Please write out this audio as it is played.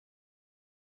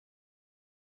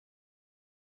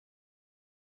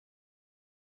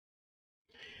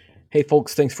Hey,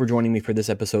 folks, thanks for joining me for this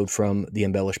episode from the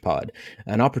Embellish Pod,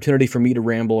 an opportunity for me to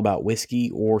ramble about whiskey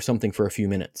or something for a few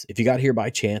minutes. If you got here by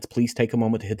chance, please take a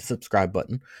moment to hit the subscribe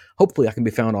button. Hopefully, I can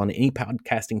be found on any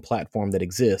podcasting platform that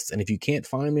exists. And if you can't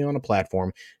find me on a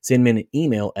platform, send me an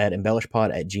email at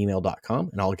embellishpod@gmail.com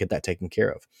and I'll get that taken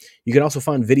care of. You can also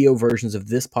find video versions of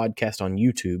this podcast on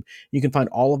YouTube. You can find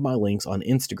all of my links on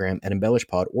Instagram at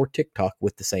embellishpod or TikTok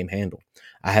with the same handle.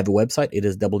 I have a website. It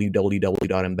is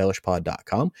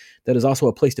www.embellishpod.com. That is also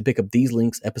a place to pick up these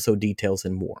links, episode details,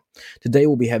 and more. Today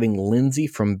we'll be having Lindsay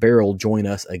from Barrell join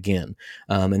us again.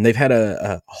 And they've had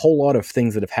a whole lot of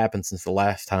things that have happened since the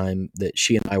last time that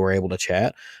she and I were able to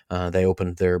chat. They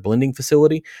opened their blending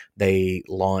facility. They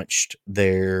launched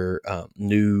their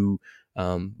new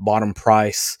bottom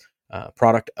price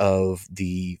product of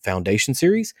the Foundation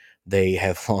series. They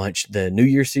have launched the New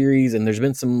Year series, and there's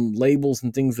been some labels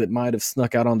and things that might have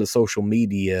snuck out onto social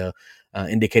media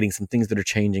indicating some things that are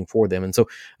changing for them. And so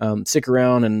stick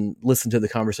around and listen to the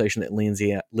conversation that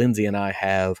Lindsay and I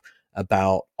have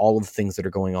about all of the things that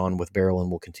are going on with Barrell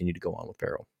and will continue to go on with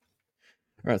Barrell.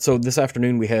 All right, so this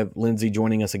afternoon we have Lindsay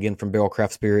joining us again from Barrell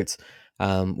Craft Spirits.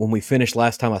 When we finished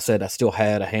last time, I said I still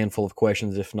had a handful of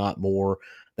questions, if not more,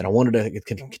 that I wanted to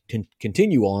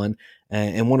continue on,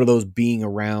 and one of those being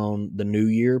around the new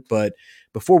year. But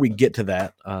before we get to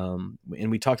that,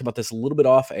 and we talked about this a little bit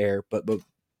off air, but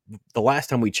the last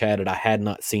time we chatted, I had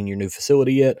not seen your new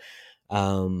facility yet.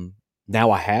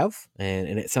 Now I have,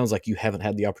 and it sounds like you haven't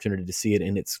had the opportunity to see it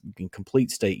in its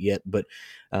complete state yet. But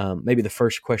maybe the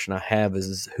first question I have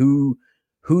is who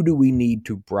do we need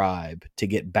to bribe to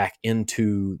get back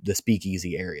into the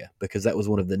speakeasy area? Because that was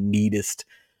one of the neatest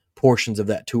portions of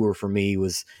that tour for me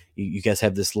was you guys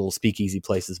have this little speakeasy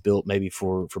place that's built maybe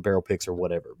for barrel picks or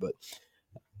whatever, but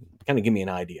kind of give me an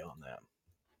idea on that.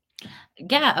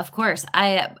 Yeah, of course.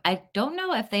 I don't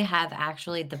know if they have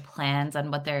actually the plans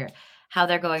on how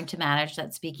they're going to manage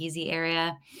that speakeasy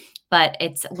area, but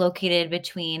it's located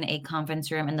between a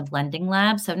conference room and the blending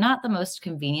lab, so not the most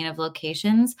convenient of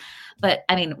locations. But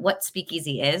I mean, what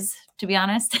speakeasy is, to be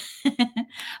honest.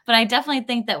 But I definitely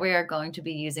think that we are going to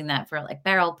be using that for like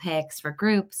barrel picks, for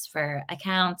groups, for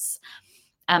accounts.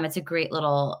 It's a great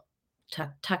little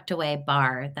tucked away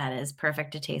bar that is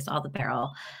perfect to taste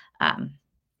um,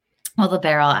 all the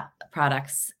barrel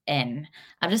products in.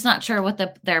 I'm just not sure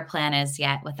what their plan is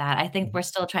yet with that. I think we're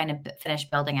still trying to finish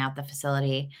building out the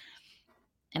facility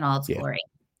in all its Yeah, glory.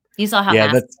 You saw how yeah,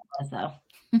 massive that's it was, though.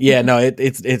 yeah. No,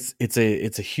 it's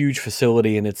a huge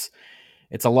facility, and it's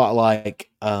a lot like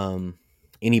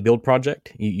any build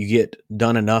project. You get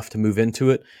done enough to move into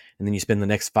it, and then you spend the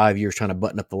next 5 years trying to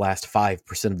button up the last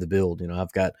 5% of the build. You know,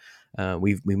 I've got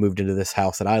we moved into this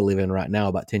house that I live in right now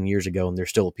about 10 years ago, and there's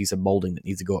still a piece of molding that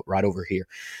needs to go up right over here.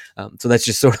 So that's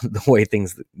just sort of the way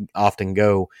things often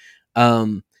go.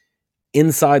 Um,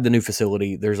 Inside the new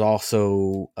facility, there's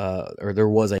also or there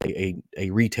was a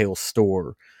retail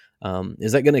store.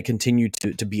 Is that going to continue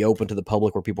to be open to the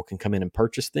public where people can come in and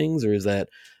purchase things, or is that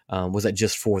was that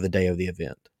just for the day of the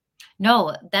event?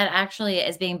 No, that actually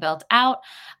is being built out.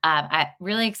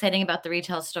 Really exciting about the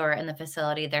retail store and the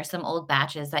facility. There's some old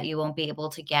batches that you won't be able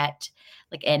to get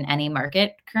like in any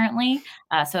market currently.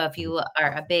 So if Mhm. you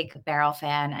are a big barrel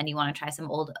fan and you want to try some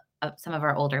of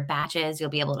our older batches, you'll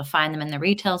be able to find them in the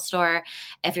retail store.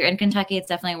 If you're in Kentucky, it's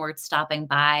definitely worth stopping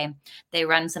by. They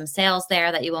run some sales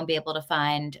there that you won't be able to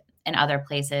find in other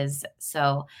places.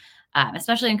 So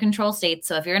especially in control states.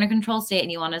 So if you're in a control state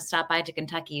and you want to stop by to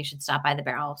Kentucky, you should stop by the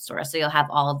barrel store. So you'll have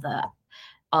all of the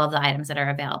items that are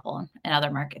available in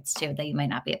other markets too that you might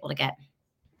not be able to get.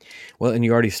 Well, and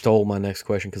you already stole my next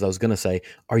question because I was going to say,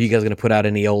 are you guys going to put out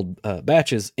any old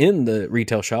batches in the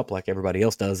retail shop like everybody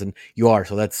else does? And you are.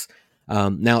 So that's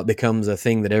now it becomes a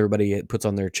thing that everybody puts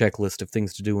on their checklist of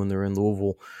things to do when they're in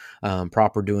Louisville,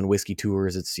 proper doing whiskey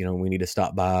tours. It's, we need to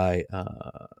stop by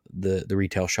the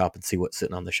retail shop and see what's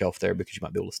sitting on the shelf there because you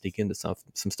might be able to sneak into some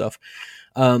stuff.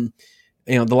 Um,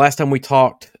 the last time we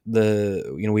talked,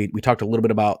 we talked a little bit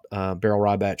about Barrel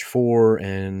Rye Batch 4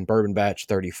 and Bourbon Batch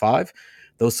 35.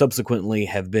 Those subsequently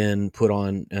have been put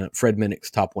on Fred Minnick's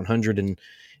Top 100, and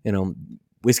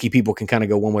whiskey people can kind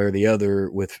of go one way or the other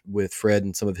with Fred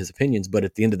and some of his opinions. But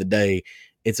at the end of the day,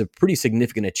 it's a pretty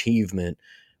significant achievement.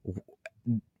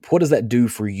 What does that do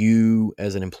for you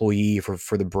as an employee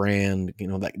for the brand?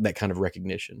 That kind of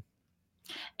recognition.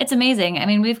 It's amazing. I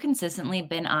mean, we've consistently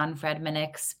been on Fred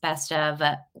Minnick's best of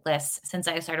lists since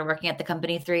I started working at the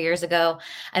company 3 years ago.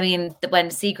 I mean, when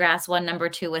Seagrass won number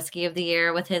two whiskey of the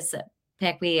year with his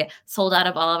pick, we sold out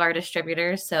of all of our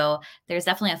distributors. So there's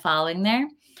definitely a following there.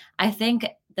 I think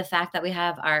the fact that we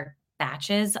have our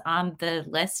batches on the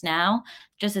list now,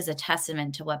 just as a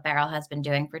testament to what Barrell has been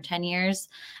doing for 10 years.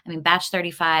 I mean, batch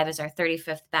 35 is our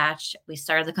 35th batch. We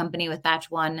started the company with batch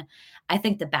 1. I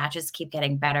think the batches keep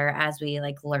getting better as we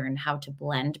like learn how to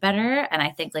blend better. And I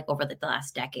think like over the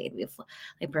last decade, we've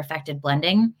like perfected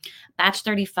blending. Batch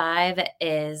 35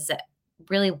 is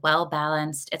really well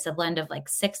balanced. It's a blend of like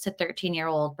 6 to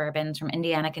 13-year-old bourbons from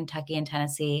Indiana, Kentucky, and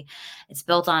Tennessee. It's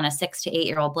built on a 6 to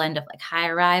 8-year-old blend of like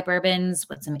high rye bourbons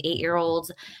with some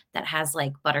 8-year-olds that has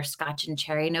like butterscotch and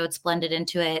cherry notes blended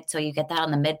into it. So you get that on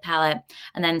the mid palate,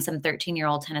 and then some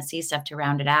 13-year-old Tennessee stuff to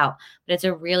round it out. But it's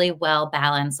a really well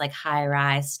balanced, like high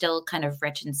rye, still kind of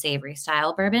rich and savory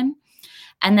style bourbon.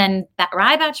 And then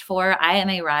rye batch 4, I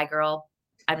am a rye girl.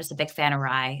 I'm just a big fan of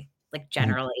rye, like Mhm.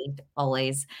 generally,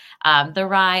 always. The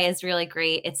rye is really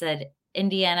great. It's an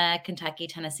Indiana, Kentucky,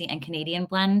 Tennessee, and Canadian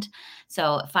blend.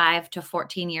 So 5 to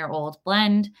 14-year-old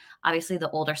blend. Obviously, the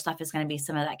older stuff is going to be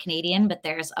some of that Canadian, but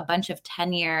there's a bunch of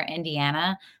 10-year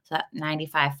Indiana, so that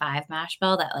 95.5 mash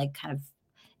bill that like kind of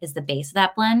is the base of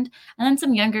that blend. And then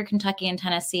some younger Kentucky and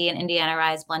Tennessee and Indiana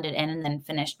rye blended in and then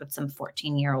finished with some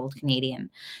 14-year-old Canadian.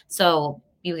 So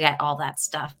you get all that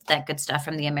stuff, that good stuff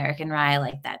from the American rye,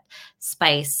 like that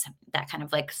spice, that kind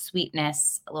of like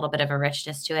sweetness, a little bit of a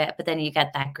richness to it. But then you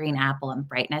get that green apple and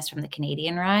brightness from the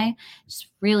Canadian rye. Just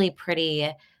really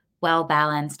pretty, well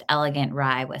balanced, elegant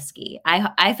rye whiskey.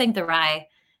 I think the rye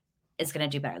is going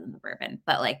to do better than the bourbon,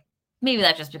 but like maybe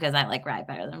that's just because I like rye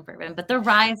better than bourbon. But the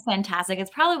rye is fantastic.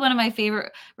 It's probably one of my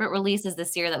favorite releases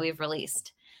this year that we've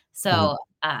released. Mhm. So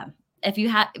if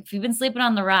you've been sleeping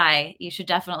on the rye, you should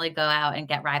definitely go out and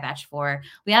get rye batch 4.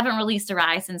 We haven't released a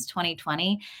rye since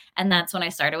 2020, and that's when I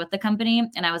started with the company.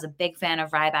 And I was a big fan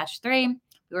of rye batch 3.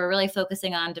 We were really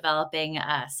focusing on developing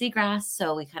seagrass,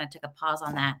 so we kind of took a pause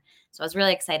on that. So I was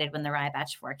really excited when the rye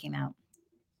batch 4 came out.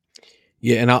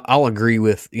 Yeah, and I'll agree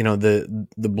with the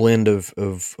blend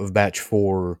of batch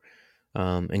 4.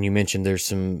 And you mentioned there's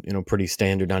some pretty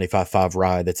standard 95.5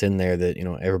 rye that's in there that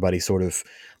everybody sort of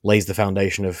lays the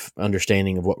foundation of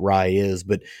understanding of what rye is.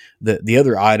 But the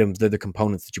other items, the other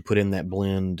components that you put in that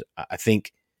blend, I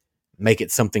think make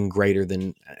it something greater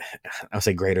than I'll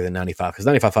say greater than 95, because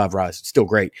 95.5 rye is still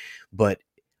great, but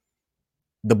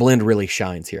the blend really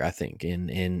shines here, I think.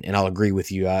 And I'll agree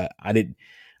with you. I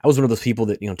was one of those people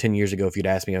that 10 years ago, if you'd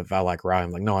asked me if I like rye,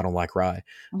 I'm like, no, I don't like rye.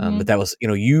 But Mm-hmm. that was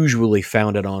usually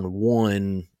founded on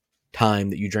one time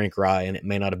that you drank rye, and it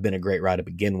may not have been a great rye to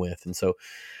begin with. And so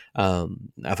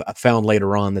I've found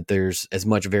later on that there's as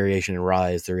much variation in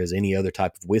rye as there is any other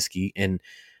type of whiskey, and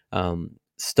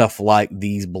stuff like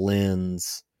these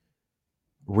blends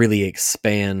really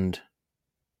expand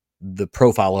the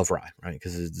profile of rye, right?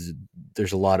 Because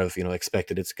there's a lot of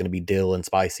expected it's going to be dill and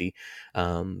spicy,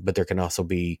 but there can also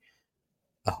be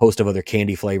a host of other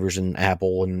candy flavors and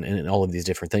apple and all of these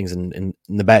different things, and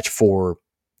the batch 4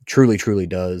 truly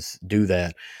does do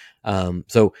that.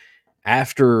 So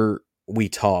after we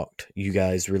talked, you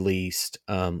guys released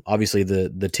obviously the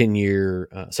 10-year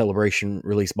celebration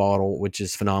release bottle, which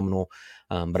is phenomenal.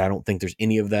 But I don't think there's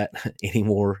any of that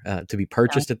anymore to be No.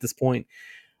 purchased at this point.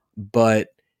 But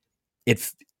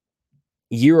it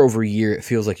year over year, it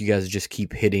feels like you guys just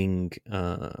keep hitting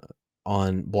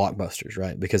on blockbusters,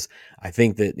 right? Because I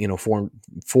think that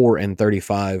 4 and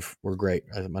 35 were great.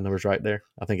 My numbers right there.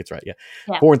 I think it's right. Yeah,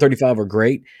 Yeah. 4 and 35 are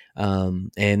great.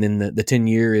 And then the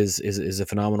 10-year is a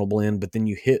phenomenal blend. But then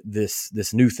you hit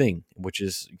this new thing, which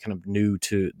is kind of new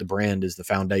to the brand, is the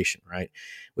foundation, right?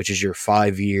 Which is your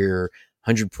 5-year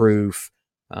 100 proof.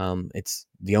 It's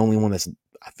the only one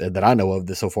that I know of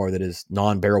so far that is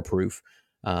non-barrel proof,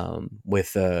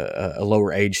 with a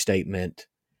lower age statement,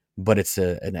 but it's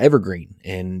an evergreen.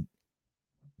 And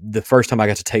the first time I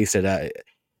got to taste it,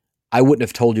 I wouldn't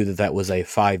have told you that was a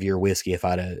 5-year whiskey if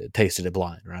I'd tasted it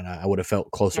blind, right? I would have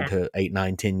felt closer Yeah. to 8,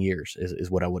 9, 10 years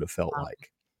is what I would have felt Wow.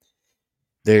 like.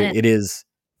 There, And it's it is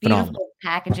phenomenal. beautiful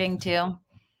packaging too.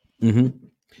 Hmm.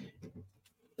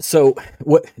 So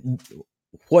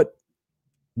what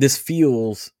this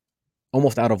feels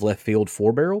almost out of left field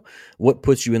for Barrel. What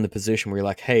puts you in the position where you're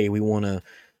like, hey, we want to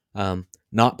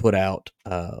not put out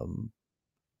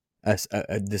this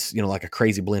like a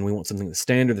crazy blend. We want something that's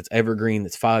standard, that's evergreen,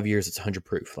 that's 5 years, that's 100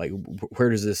 proof. Like, where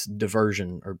does this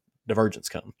diversion or divergence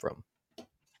come from?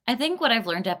 I think what I've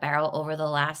learned at Barrel over the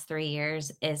last 3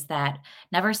 years is that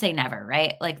never say never,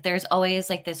 right? Like, there's always,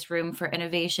 like, this room for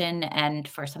innovation and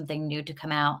for something new to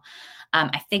come out.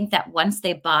 I think that once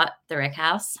they bought the Rick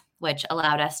House, which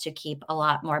allowed us to keep a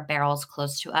lot more barrels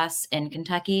close to us in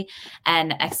Kentucky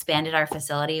and expanded our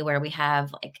facility where we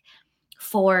have, like,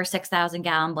 4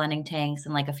 6,000-gallon blending tanks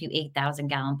and like a few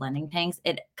 8,000-gallon blending tanks,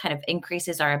 it kind of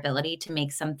increases our ability to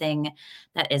make something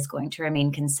that is going to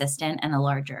remain consistent and a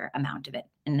larger amount of it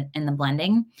in the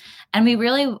blending. And we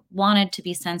really wanted to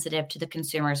be sensitive to the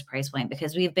consumer's price point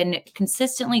because we've been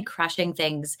consistently crushing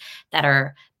things that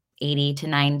are 80 to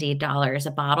 $90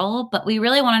 a bottle, but we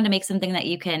really wanted to make something that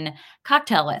you can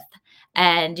cocktail with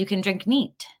and you can drink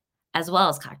neat as well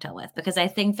as cocktail with, because I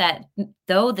think that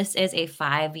though this is a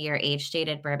 5-year age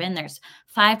stated bourbon, there's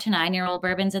 5 to 9-year-old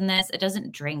bourbons in this. It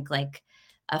doesn't drink like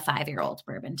a 5-year-old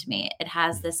bourbon to me. It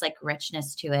has this like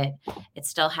richness to it. It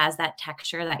still has that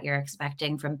texture that you're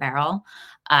expecting from Barrel.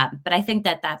 But I think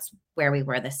that that's where we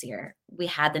were this year. We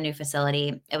had the new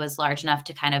facility. It was large enough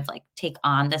to kind of like take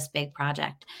on this big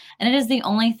project. And it is the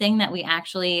only thing that we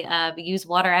actually use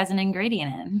water as an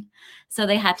ingredient in. So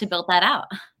they had to build that out.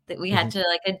 That we had Mhm. to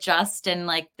like adjust and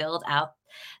like build out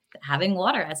having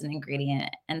water as an ingredient.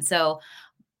 And so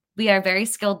we are very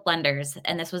skilled blenders,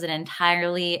 and this was an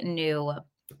entirely new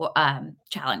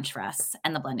challenge for us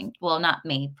and the blending. Well, not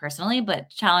me personally, but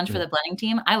challenge for Mhm. the blending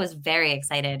team. I was very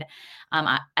excited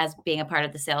as being a part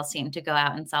of the sales team to go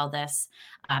out and sell this.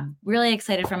 Really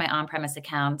excited for my on-premise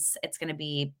accounts. It's going to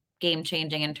be game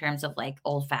changing in terms of like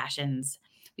old fashions.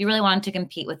 We really wanted to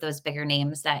compete with those bigger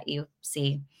names that you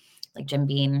see, like Jim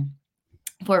Beam,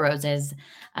 Four Roses,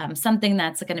 something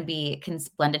that's going to be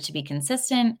blended to be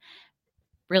consistent,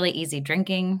 really easy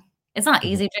drinking. It's not Mhm.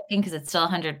 easy drinking because it's still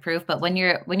 100 proof, but when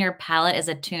your palate is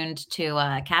attuned to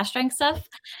cash strength stuff,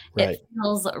 it Right.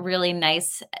 feels really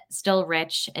nice, still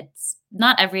rich. It's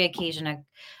not every occasion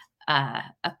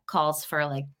calls for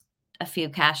like a few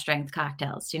cash strength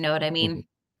cocktails. Do you know what I Mhm. mean?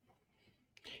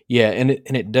 Yeah, and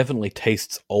it definitely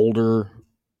tastes older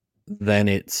than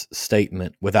its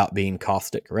statement without being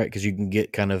caustic, right? Because you can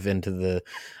get kind of into the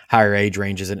higher age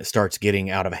ranges and it starts getting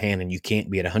out of hand, and you can't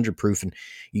be at 100 proof. And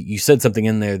you said something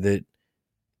in there that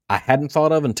I hadn't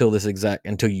thought of until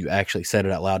you actually said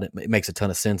it out loud. It makes a ton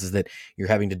of sense. Is that you're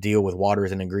having to deal with water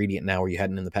as an ingredient now, where you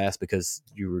hadn't in the past because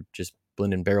you were just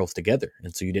blending barrels together,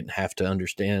 and so you didn't have to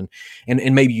understand.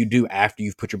 And maybe you do after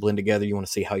you've put your blend together. You want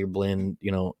to see how your blend,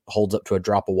 holds up to a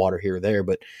drop of water here or there.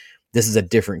 But this is a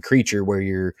different creature where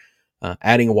you're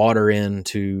adding water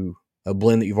into a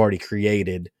blend that you've already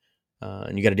created,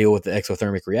 and you got to deal with the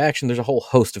exothermic reaction. There's a whole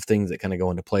host of things that kind of go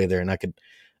into play there, and I could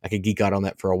geek out on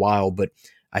that for a while, but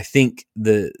I think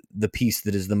the piece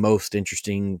that is the most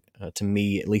interesting to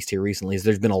me, at least here recently, is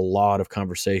there's been a lot of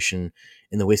conversation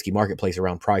in the whiskey marketplace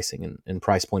around pricing and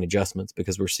price point adjustments,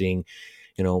 because we're seeing,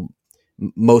 you know,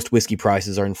 most whiskey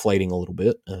prices are inflating a little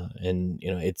bit, and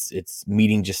it's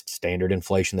meeting just standard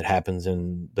inflation that happens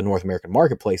in the North American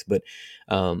marketplace, but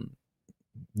um,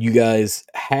 you guys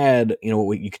had,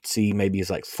 what you could see maybe is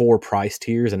like 4 price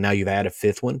tiers, and now you've added a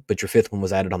fifth one, but your fifth one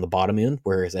was added on the bottom end,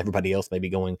 whereas everybody else may be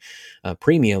going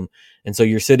premium. And so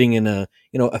you're sitting in a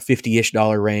 50-ish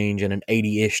dollar range and an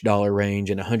 80-ish dollar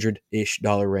range and 100-ish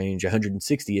dollar range,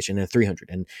 160-ish and a 300.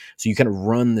 And so you kind of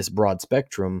run this broad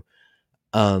spectrum.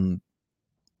 Um,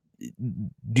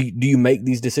 do you make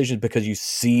these decisions because you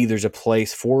see there's a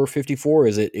place for 54?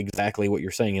 Is it exactly what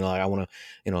you're saying? Like, I want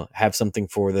to, have something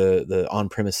for the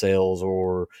on-premise sales,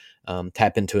 or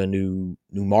tap into a new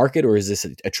market, or is this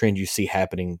a trend you see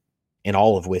happening in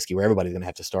all of whiskey, where everybody's going to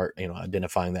have to start,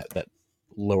 identifying that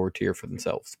lower tier for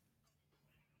themselves?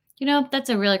 That's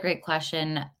a really great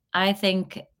question. I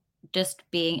think just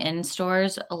being in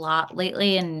stores a lot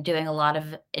lately and doing a lot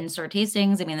of in-store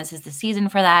tastings, I mean, this is the season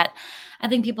for that. I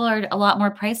think people are a lot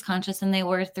more price conscious than they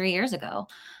were 3 years ago.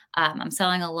 I'm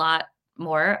selling a lot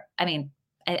more. I mean,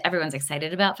 everyone's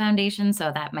excited about foundation,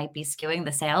 so that might be skewing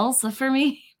the sales for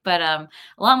me. But a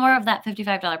lot more of that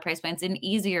 $55 price point's an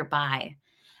easier buy.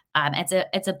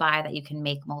 It's a buy that you can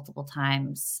make multiple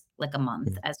times, like a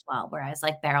month Mhm. as well. Whereas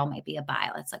like Barrel might be a buy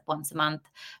that's like once a month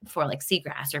for like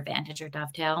Seagrass or Vantage or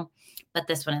Dovetail. But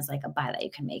this one is like a buy that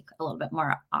you can make a little bit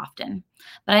more often.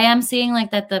 But I am seeing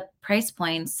like that the price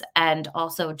points and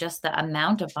also just the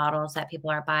amount of bottles that people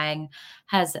are buying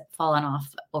has fallen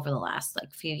off over the last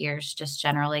like few years. Just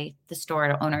generally, the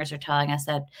store owners are telling us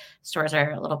that stores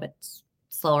are a little bit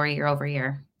slower year over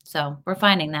year. So we're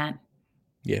finding that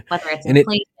Yeah, whether it's and it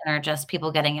inflation or just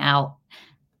people getting out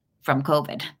from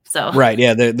COVID. So, Right,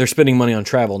 yeah, they're spending money on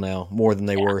travel now more than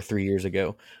they yeah. were 3 years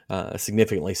ago,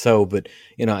 significantly so. But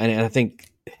and I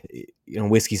think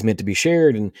whiskey's meant to be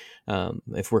shared, and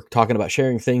if we're talking about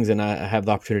sharing things, and I have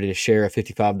the opportunity to share a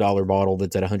 $55 bottle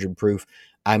that's at 100 proof,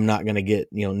 I'm not going to get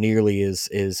nearly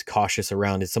as cautious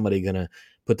around. Is somebody going to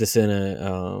put this in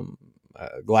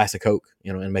a glass of Coke,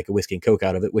 and make a whiskey and Coke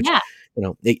out of it, which, Yeah,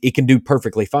 it can do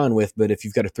perfectly fine with. But if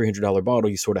you've got a $300 bottle,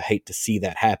 you sort of hate to see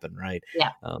that happen, right?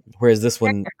 yeah. Whereas this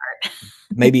one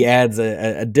maybe adds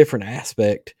a different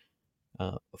aspect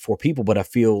for people, but I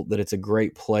feel that it's a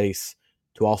great place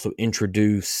to also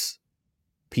introduce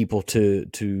people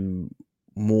to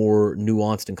more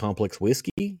nuanced and complex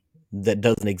whiskey that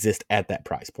doesn't exist at that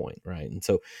price point, right? And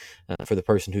so, for the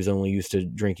person who's only used to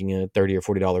drinking a $30 or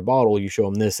 $40 bottle, you show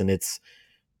them this, and it's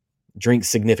drinks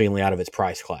significantly out of its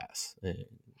price class.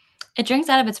 It drinks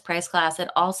out of its price class. It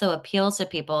also appeals to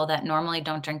people that normally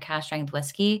don't drink cask strength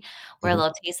whiskey, where Mhm.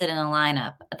 they'll taste it in a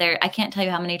lineup. I can't tell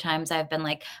you how many times I've been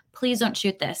like, "Please don't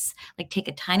shoot this. Like, take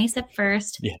a tiny sip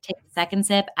first, Yeah. take a second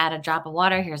sip, add a drop of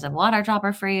water. Here's a water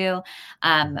dropper for you."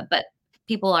 Mhm. But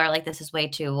people are like, "This is way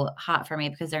too hot for me,"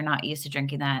 because they're not used to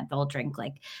drinking that. They'll drink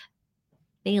like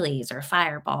Baileys or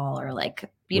Fireball or like,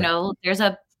 Right.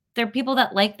 there are people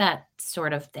that like that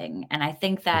sort of thing, and I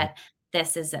think Mhm. that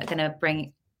this is gonna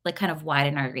bring like, kind of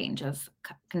widen our range of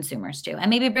consumers too,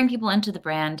 and maybe bring people into the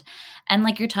brand, and,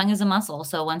 like, your tongue is a muscle,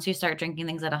 so once you start drinking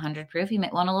things at 100 proof, you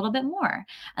might want a little bit more,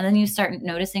 and then you start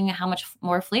noticing how much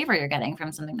more flavor you're getting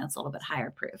from something that's a little bit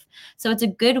higher proof. So it's a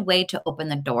good way to open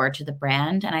the door to the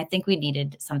brand, and I think we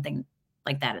needed something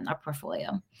like that in our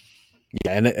portfolio.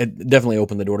 Yeah, and it definitely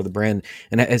opened the door to the brand.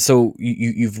 And so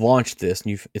you've launched this,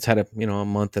 and it's had a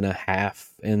month and a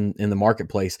half in the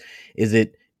marketplace. Is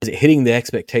it hitting the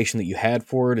expectation that you had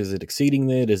for it? Is it exceeding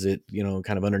it? Is it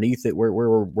kind of underneath it? Where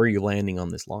are you landing on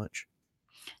this launch?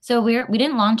 So we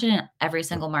didn't launch it in every Oh,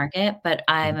 single market, but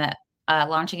mhm. I'm,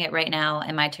 launching it right now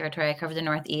in my territory. I cover the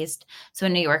Northeast, so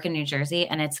in New York and New Jersey,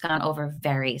 and it's gone over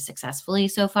very successfully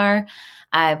so far.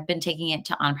 I've been taking it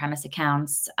to on-premise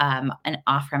accounts, and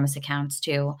off-premise accounts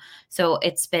too. So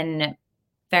it's been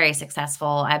very successful.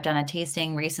 I've done a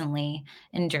tasting recently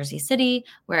in Jersey City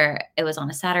where it was on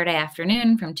a Saturday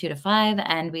afternoon from 2 to 5,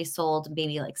 and we sold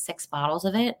maybe like 6 bottles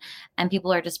of it, and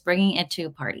people are just bringing it to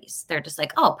parties. They're just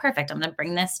like, "Oh, perfect. I'm gonna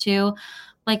bring this to,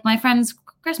 like, my friend's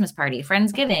Christmas party,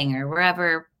 Friendsgiving, or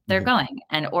wherever they're Mhm. going."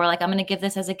 And or like, "I'm gonna give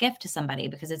this as a gift to somebody,"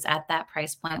 because it's at that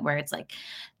price point where it's like,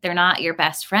 they're not your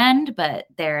best friend, but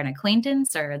they're an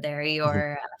acquaintance or they're Mhm.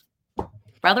 your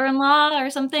brother-in-law or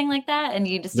something like that, and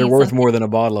you just They're need worth something. more than a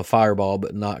bottle of Fireball,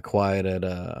 but not quite at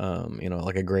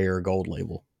like a gray or gold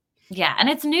label. Yeah, and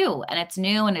it's Mhm.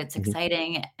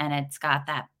 exciting, and it's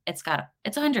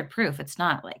 100 proof. It's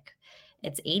not like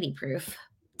it's 80 proof.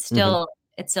 It's Mhm. still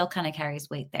it still kinda carries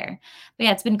weight there. But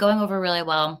yeah, it's been going over really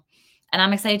well, and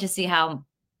I'm excited to see how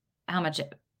much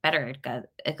better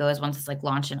it goes once it's, like,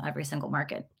 launched in every single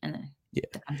market in Yeah.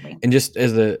 the country. And just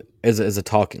as a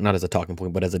talk, not as a talking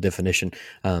point, but as a definition,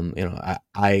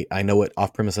 I know what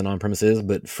off premise and on premise is,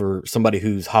 but for somebody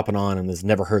who's hopping on and has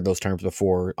never heard those terms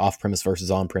before, off premise versus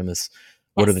on premise,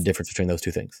 what are the Yes. difference between those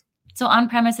two things? So on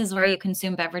premise is where you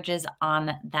consume beverages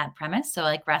on that premise, so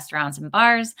like restaurants and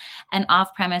bars, and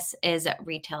off premise is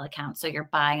retail accounts. So you're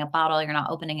buying a bottle, you're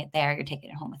not opening it there, you're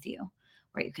taking it home with you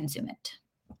where you consume it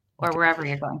or Okay. wherever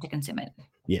you're going to consume it.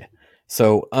 Yeah.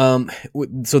 So,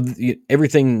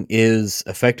 everything is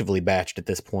effectively batched at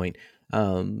this point.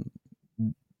 Um,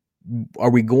 are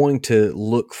we going to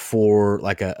look for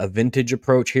like a vintage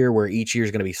approach here where each year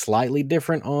is going to be slightly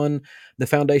different on the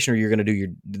foundation, or you're going to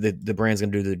do the brand's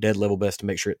going to do the dead level best to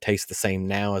make sure it tastes the same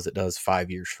now as it does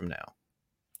 5 years from now?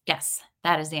 Yes,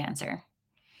 that is the answer.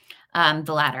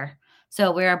 The latter.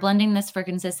 So we are blending this for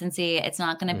consistency. It's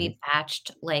not going to Hmm. be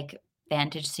batched like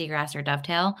Vantage Seagrass or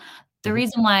Dovetail. The Hmm.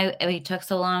 reason why we took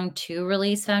so long to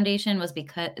release Foundation was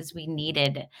because we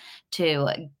needed to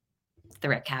the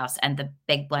Rick House and the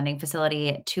big blending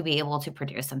facility to be able to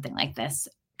produce something like this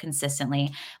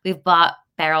consistently. We've bought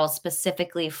barrels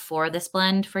specifically for this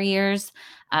blend for years.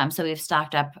 So we've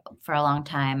stocked up for a long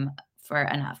time for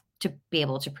enough to be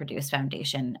able to produce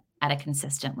foundation at a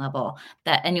consistent level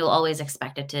and you'll always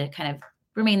expect it to kind of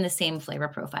remain the same flavor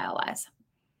profile wise.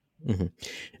 Hmm.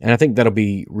 And I think that'll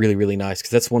be really, really nice because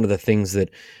that's one of the things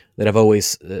that I've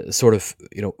always sort of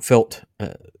felt.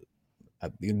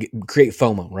 Create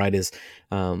FOMO, right? Is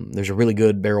there's a really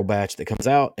good barrel batch that comes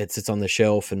out, it sits on the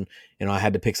shelf, and I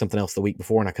had to pick something else the week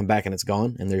before, and I come back and it's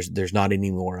gone, and there's not any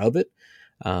more of it.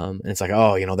 And it's like,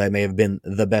 oh, that may have been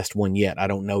the best one yet. I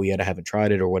don't know yet. I haven't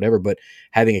tried it or whatever. But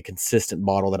having a consistent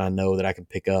bottle that I know that I can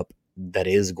pick up that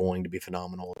is going to be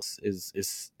phenomenal is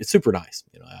super nice.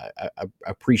 I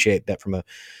appreciate that from a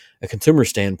consumer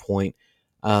standpoint.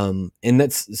 And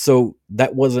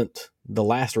that wasn't the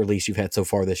last release you've had so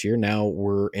far this year. Now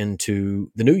we're into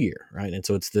the new year, right? And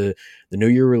so it's the new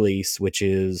year release, which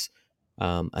is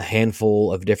a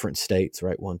handful of different states,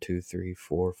 right? One, two, three,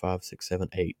 four, five, six, seven,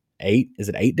 eight. 8? Is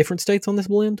it 8 different states on this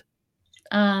blend?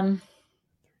 Um,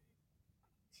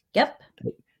 yep.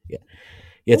 Yeah,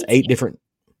 yeah, it's 8 8 states. different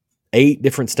 8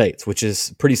 different states, which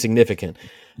is pretty significant.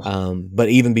 But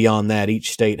even beyond that,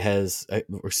 each state has,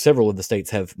 or several of the states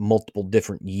have multiple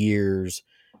different years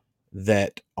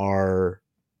that are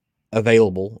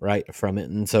available, right, from it.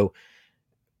 And so,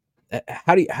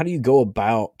 how do you go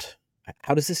about?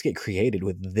 How does this get created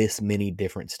with this many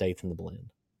different states in the blend?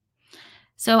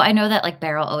 So I know that like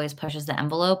Barrel always pushes the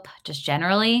envelope just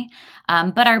generally,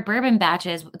 but our bourbon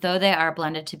batches, though they are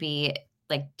blended to be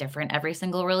like different every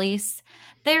single release,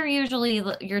 they're usually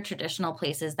your traditional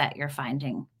places that you're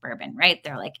finding bourbon, right?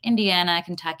 They're like Indiana,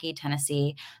 Kentucky,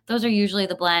 Tennessee. Those are usually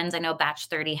the blends. I know Batch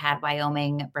 30 had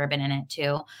Wyoming bourbon in it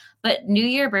too, but New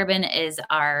Year bourbon is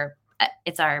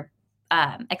it's our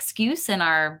excuse and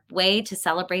our way to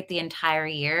celebrate the entire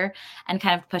year and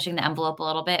kind of pushing the envelope a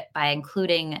little bit by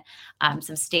including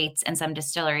some states and some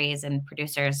distilleries and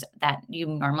producers that you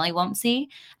normally won't see,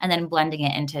 and then blending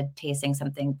it into tasting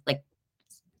something like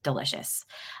delicious.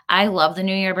 I love the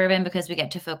New Year bourbon because we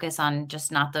get to focus on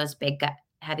just not those big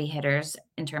heavy hitters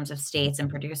in terms of states and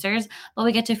producers, but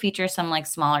we get to feature some like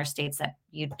smaller states that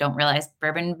you don't realize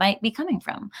bourbon might be coming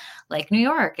from, like New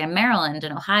York and Maryland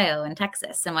and Ohio and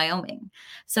Texas and Wyoming.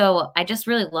 So I just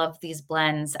really love these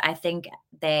blends. I think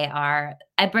I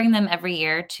bring them every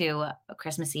year to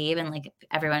Christmas Eve and like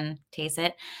everyone tastes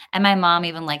it. And my mom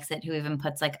even likes it, who even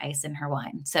puts like ice in her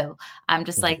wine. So I'm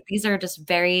just Mhm. like, these are just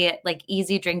very like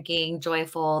easy drinking,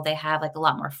 joyful. They have like a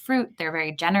lot more fruit. They're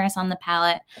very generous on the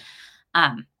palate.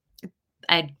 Um,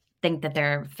 I think that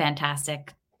they're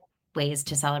fantastic ways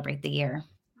to celebrate the year.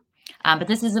 But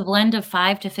this is a blend of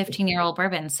 5 to 15-year-old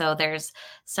bourbon. So there's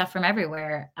stuff from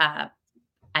everywhere.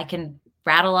 I can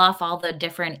rattle off all the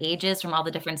different ages from all the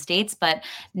different states, but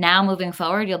now moving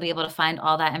forward, you'll be able to find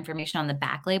all that information on the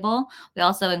back label. We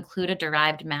also include a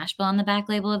derived mash bill on the back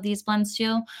label of these blends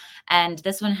too. And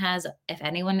this one has, if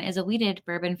anyone is a wheated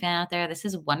bourbon fan out there, this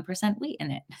is 1% wheat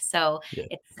in it. So Yeah.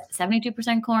 it's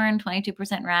 72% corn,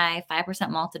 22% rye,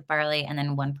 5% malted barley, and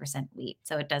then 1% wheat.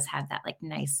 So it does have that like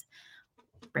nice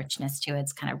richness to it.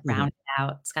 It's kind of Mhm. rounded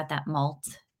out. It's got that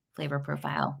malt flavor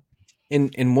profile.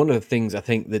 And one of the things I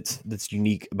think that's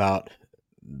unique about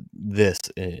this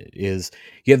is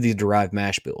you have these derived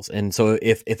mash bills. And so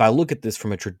if I look at this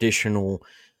from a traditional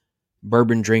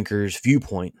bourbon drinker's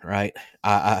viewpoint, right,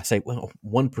 I say, well,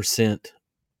 1%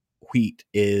 wheat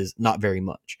is not very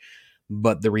much.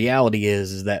 But the reality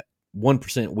is that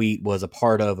 1% wheat was a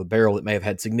part of a barrel that may have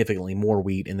had significantly more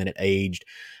wheat, and then it aged.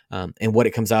 And what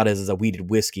it comes out as is a wheated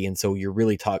whiskey. And so you're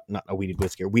really talking, not a wheated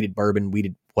whiskey or wheated bourbon,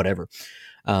 wheated whatever.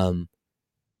 Um,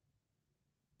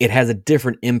 it has a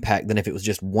different impact than if it was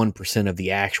just 1% of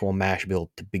the actual mash bill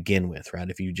to begin with, right?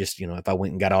 If you just, if I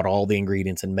went and got out all the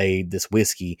ingredients and made this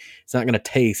whiskey, it's not going to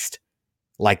taste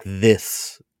like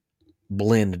this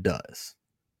blend does.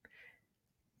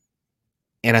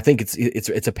 And I think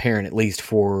it's apparent, at least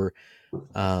for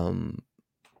um,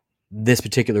 this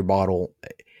particular bottle.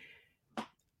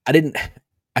 I didn't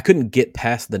I couldn't get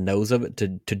past the nose of it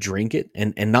to drink it,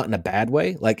 and not in a bad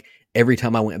way. Like every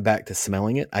time I went back to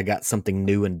smelling it, I got something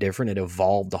new and different. It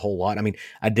evolved a whole lot. I mean,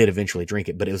 I did eventually drink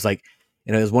it, but it was like,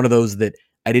 it was one of those that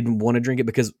I didn't want to drink it,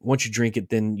 because once you drink it,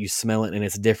 then you smell it and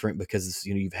it's different, because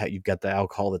you've got the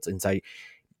alcohol that's inside.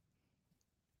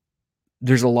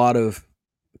 There's a lot of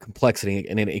complexity,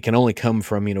 and it can only come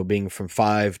from being from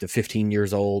 5 to 15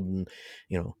 years old, and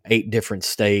 8 different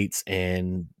states,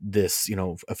 and this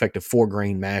effective 4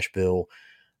 grain mash bill.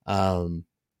 um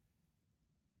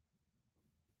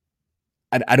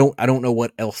I don't know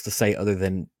what else to say other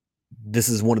than this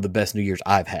is one of the best New Year's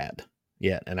I've had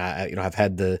yet. And I've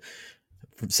had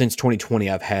since 2020,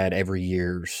 I've had every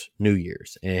year's New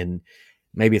Year's, and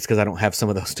maybe it's because I don't have some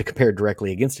of those to compare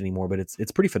directly against anymore, but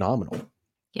it's pretty phenomenal.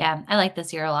 Yeah, I like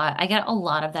this year a lot. I get a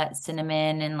lot of that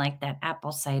cinnamon and like that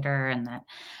apple cider and that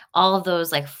all of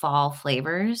those like fall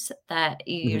flavors that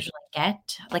you Mhm. usually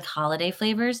get, like holiday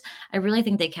flavors. I really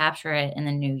think they capture it in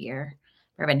the new year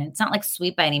bourbon. It's not like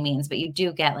sweet by any means, but you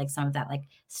do get like some of that like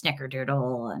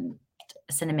snickerdoodle and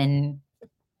cinnamon.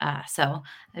 So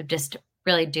I just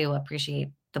really do appreciate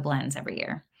the blends every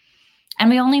year. And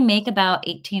we only make about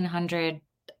 1,800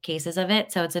 cases of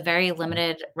it. So it's a very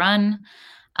limited run.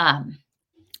 Um,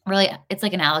 Really, it's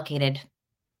like an allocated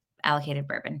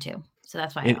bourbon too, so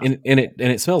that's why I and, also and,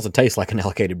 and it smells and tastes like an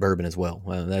allocated bourbon as well.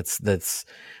 That's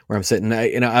where I'm sitting.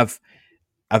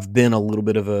 I've been a little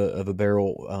bit of a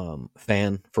barrel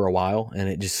fan for a while, and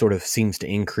it just sort of seems to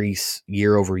increase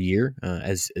year over year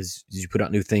as you put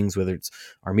out new things, whether it's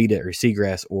Armida or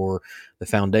Seagrass or the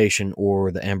Foundation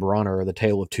or the Amberana or the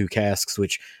Tale of Two Casks,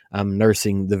 which I'm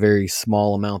nursing the very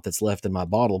small amount that's left in my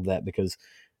bottle of that because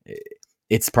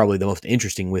it's probably the most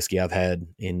interesting whiskey I've had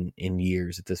in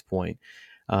years at this point.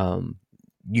 Um,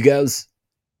 you guys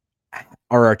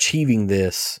are achieving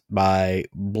this by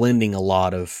blending a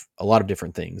lot of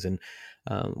different things. And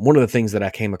one of the things that I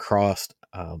came across,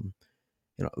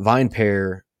 Vine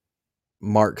Pair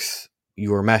marks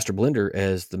your master blender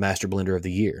as the master blender of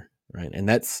the year, right? And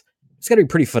it's got to be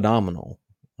pretty phenomenal,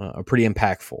 or pretty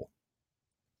impactful.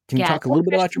 Can you Yeah, talk a little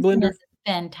Nick bit about your Christensen blender? is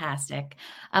fantastic.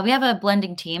 We have a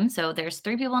blending team, so there's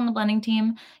 3 people on the blending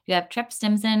team. You have Trip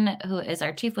Stimson, who is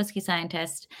our chief whiskey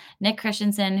scientist, Nick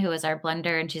Christensen, who is our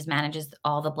blender, and she manages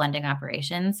all the blending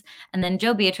operations, and then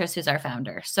Joe Beatrice, who's our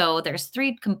founder. So there's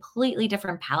 3 completely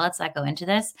different palettes that go into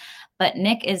this, but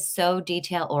Nick is so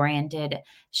detail-oriented.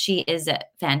 She is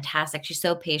fantastic. She's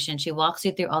so patient. She walks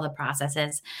you through all the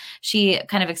processes. She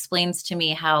kind of explains to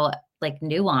me how, like,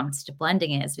 nuanced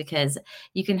blending is because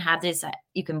you can have this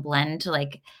you can blend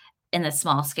like in the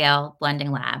small scale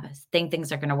blending lab, think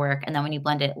things are going to work, and then when you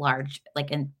blend it large,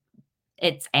 like in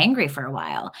it's angry for a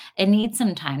while. It needs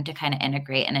some time to kind of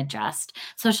integrate and adjust.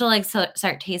 So she'll like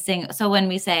start tasting. So when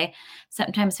we say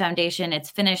sometimes foundation, it's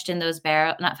finished in those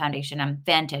barrel, not foundation,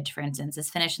 Vantage, for instance,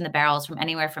 is finished in the barrels from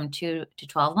anywhere from 2 to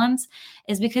 12 months,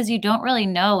 is because you don't really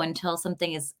know until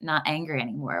something is not angry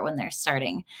anymore when they're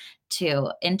starting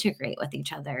to integrate with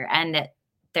each other. And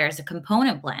there's a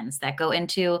component blends that go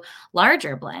into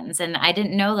larger blends. And I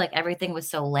didn't know like everything was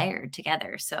so layered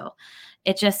together. So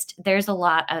it just there's a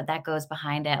lot of that goes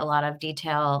behind it, a lot of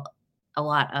detail, a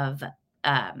lot of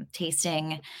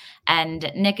tasting. And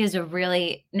Nick has a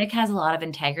lot of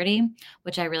integrity,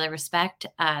 which I really respect.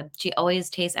 She always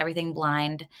tastes everything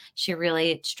blind. She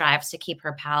really strives to keep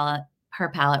her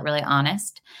palate really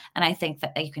honest. And I think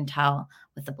that you can tell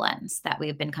with the blends that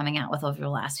we've been coming out with over the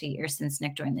last few years since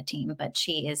Nick joined the team. But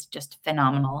she is just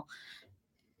phenomenal,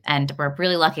 and we're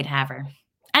really lucky to have her,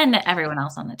 and everyone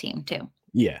else on the team too.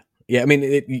 Yeah. Yeah, I mean,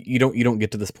 you don't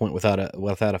get to this point without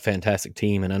a fantastic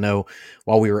team. And I know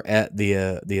while we were at the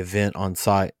event on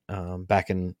site back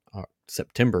in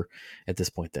September, at this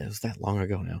point, that was that long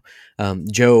ago now.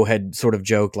 Joe had sort of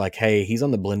joked like, "Hey, he's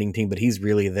on the blending team, but he's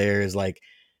really there." Is like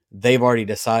they've already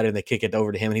decided, and they kick it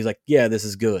over to him, and he's like, "Yeah, this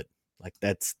is good." Like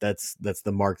that's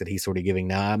the mark that he's sort of giving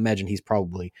now. I imagine he's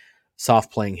probably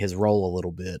soft playing his role a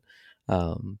little bit,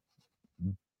 um,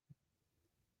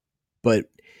 but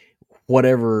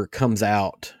whatever comes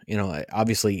out,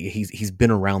 obviously he's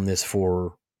been around this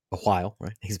for a while,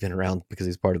 right? He's been around because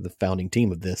he's part of the founding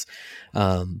team of this.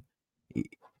 Um,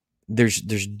 there's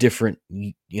different,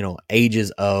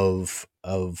 ages of I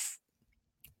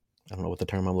don't know what the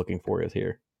term I'm looking for is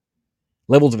here.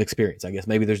 Levels of experience, I guess.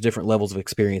 Maybe there's different levels of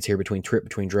experience here between Trip,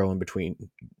 between Dro, and between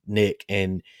Nick.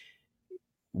 And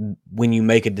when you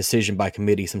make a decision by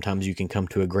committee, sometimes you can come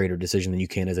to a greater decision than you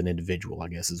can as an individual, I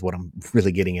guess is what I'm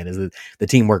really getting at, is that the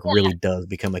teamwork really does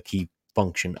become a key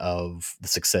function of the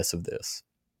success of this.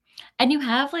 And you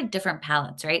have like different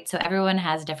palettes, right? So everyone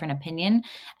has a different opinion.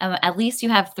 At least you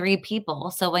have 3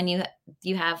 people. So when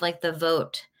you have like the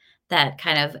vote that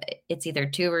kind of it's either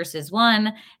 2 versus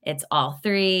 1, it's all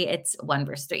 3, it's 1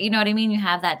 versus 3. You know what I mean? You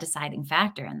have that deciding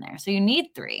factor in there. So you need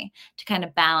 3 to kind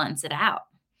of balance it out.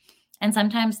 And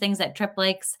sometimes things that Trip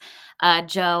likes,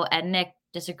 Joe and Nick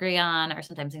disagree on, or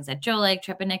sometimes things that Joe like,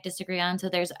 Trip and Nick disagree on. So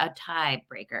there's a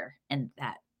tiebreaker in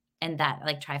that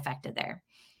like trifecta there.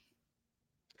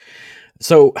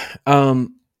 So,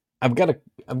 I've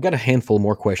got a handful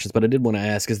more questions, but I did want to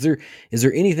ask: is there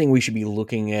anything we should be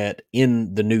looking at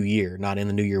in the new year, not in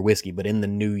the new year whiskey, but in the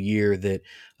new year that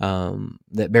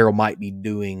Barrel might be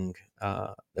doing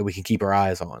that we can keep our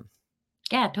eyes on?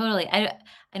 Yeah, totally. I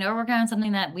know we're working on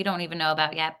something that we don't even know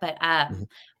about yet, but Mhm.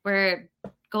 we're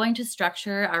going to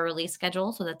structure our release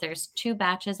schedule so that there's 2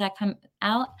 batches that come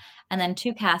out and then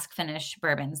 2 cask finish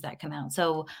bourbons that come out.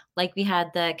 So like we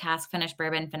had the cask finish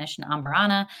bourbon finished in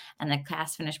Amberana and the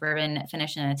cask finish bourbon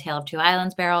finished in a Tale of Two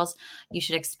Islands barrels, you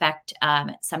should expect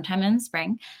sometime in the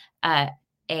spring uh,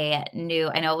 I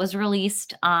know it was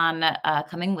released on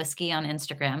Coming Whiskey on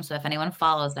Instagram. So if anyone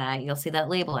follows that, you'll see that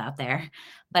label out there.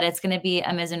 But it's going to be a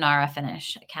Mizunara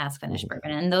finish, a cask finish Mhm.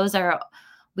 bourbon. And those are,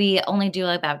 we only do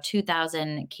about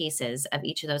 2,000 cases of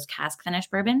each of those cask finish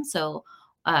bourbons. So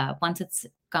once it's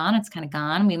gone, it's kind of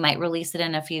gone. We might release it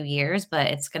in a few years, but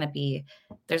there's going to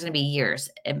be years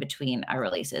in between our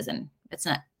releases. And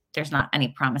there's not any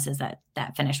promises that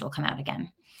that finish will come out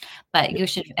again. But Yep. you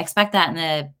should expect that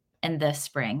in the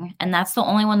spring, and that's the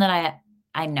only one that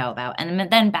I know about, and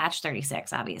then batch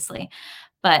 36, obviously,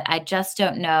 but I just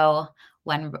don't know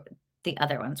when the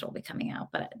other ones will be coming out,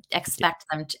 but expect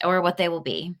them to, or what they will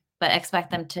be, but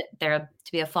expect them to there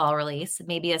to be a fall release,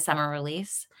 maybe a summer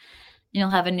release. You'll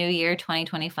have a new year,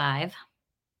 2025.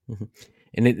 Mhm.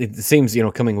 And it seems,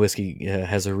 Coming Whiskey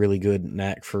has a really good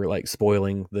knack for like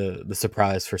spoiling the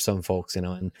surprise for some folks,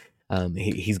 and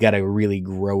he's got a really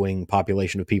growing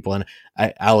population of people. And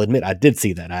I'll admit, I did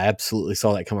see that. I absolutely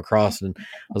saw that come across, and I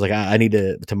was like, I need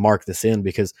to mark this in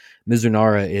because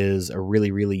Mizunara is a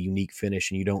really, really unique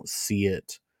finish, and you don't see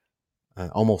it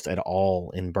almost at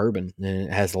all in bourbon. And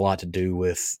it has a lot to do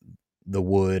with the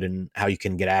wood and how you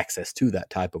can get access to that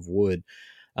type of wood.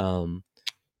 Um,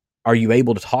 are you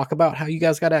able to talk about how you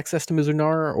guys got access to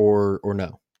Mizunara or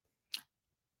no?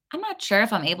 I'm not sure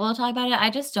if I'm able to talk about it. I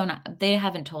just don't they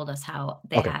haven't told us how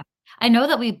they Okay. have. I know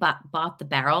that we bought the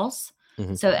barrels,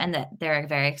 Hmm. so and that they're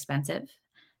very expensive.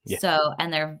 Yeah. So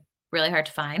and they're really hard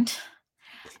to find.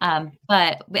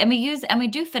 But and we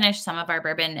do finish some of our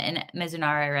bourbon in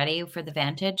Mizunara already for the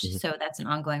Vantage, Hmm. so that's an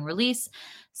ongoing release.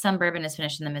 Some bourbon is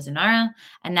finished in the Mizunara,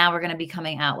 and now we're gonna be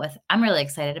coming out with I'm really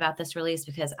excited about this release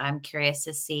because I'm curious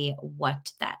to see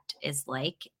what that is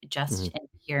like just Hmm. in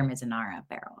pure Mizunara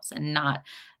barrels and not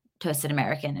toasted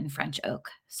American and French oak.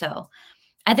 So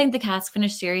I think the cask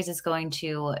finish series is going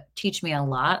to teach me a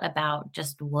lot about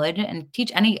just wood and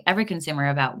teach every consumer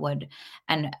about wood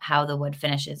and how the wood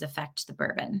finishes affect the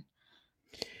bourbon.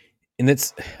 And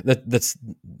that's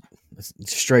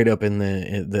straight up in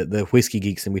the whiskey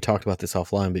geeks, and we talked about this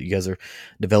offline. But you guys are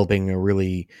developing a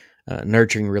really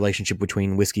nurturing relationship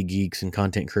between whiskey geeks and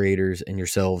content creators and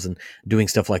yourselves, and doing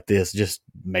stuff like this just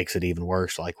makes it even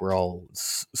worse. Like we're all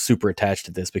super attached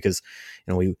to this because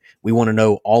we want to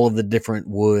know all of the different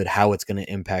wood, how it's going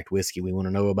to impact whiskey. We want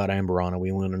to know about Amberana.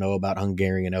 We want to know about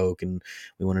Hungarian oak, and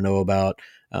we want to know about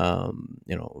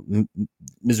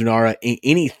Mizunara,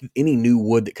 any new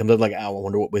wood that comes up, like, oh, I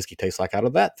wonder what whiskey tastes like out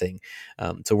of that thing.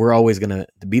 So we're always going to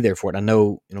be there for it. I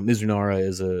know, Mizunara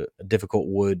is a difficult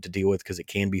wood to deal with because it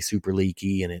can be super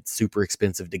leaky and it's super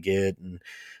expensive to get. And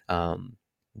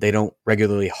they don't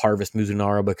regularly harvest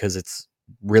Mizunara because it's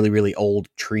really, really old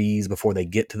trees before they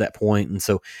get to that point. And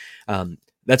so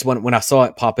that's when I saw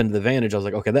it pop into the Vantage, I was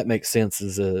like, okay, that makes sense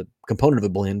as a component of a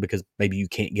blend because maybe you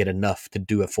can't get enough to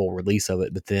do a full release of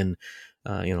it. But then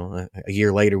a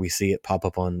year later, we see it pop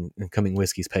up on Coming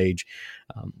Whiskey's page.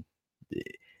 Um,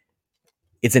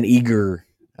 it's an eager.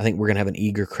 I think we're gonna have an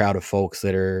eager crowd of folks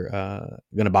that are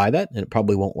gonna buy that, and it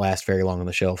probably won't last very long on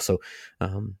the shelf. So,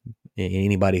 um,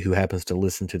 anybody who happens to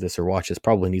listen to this or watch this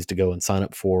probably needs to go and sign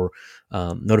up for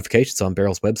notifications on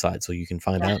Barrell's website so you can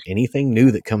find Yeah. out anything new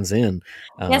that comes in.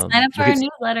 Yes, sign up for our Because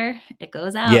newsletter. It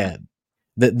goes out. yeah,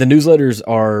 the newsletters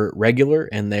are regular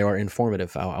and they are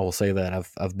informative. I will say that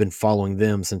I've been following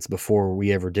them since before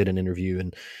we ever did an interview,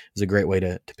 and it's a great way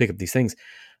to pick up these things.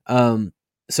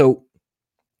 So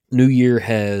New Year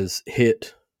has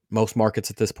hit most markets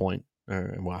at this point.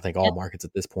 Well, I think all Yep. markets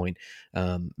at this point.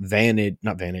 Vantage,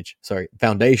 not Vantage, sorry,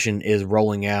 Foundation is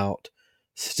rolling out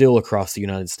still across the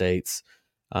United States.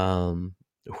 Um,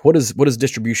 what does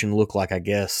distribution look like? I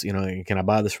guess can I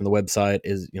buy this from the website?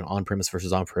 Is on premise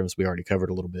versus on premise? We already covered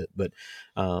a little bit, but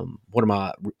what are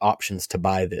my options to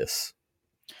buy this?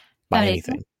 Buy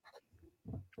Foundation.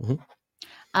 anything?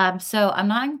 Hmm. So I'm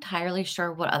not entirely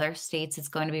sure what other states it's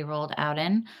going to be rolled out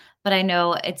in, but I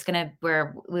know it's gonna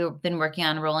we've been working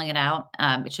on rolling it out.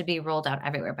 It should be rolled out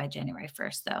everywhere by January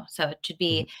 1st, though. So it should Hmm.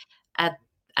 be at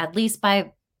at least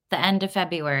by the end of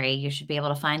February, you should be able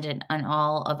to find it on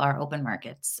all of our open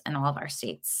markets and all of our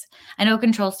states. I know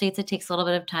control states, it takes a little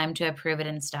bit of time to approve it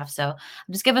and stuff. So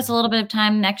just give us a little bit of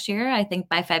time next year. I think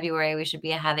by February we should be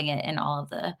having it in all of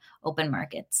the open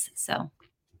markets. So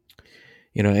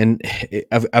And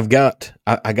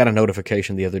I got a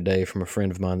notification the other day from a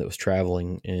friend of mine that was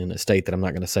traveling in a state that I'm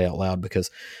not going to say out loud because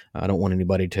I don't want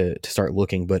anybody to start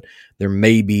looking, but there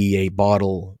may be a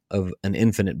bottle of an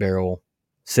infinite barrel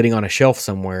sitting on a shelf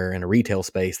somewhere in a retail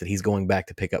space that he's going back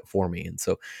to pick up for me. And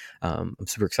so I'm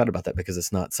super excited about that because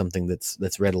it's not something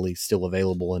that's readily still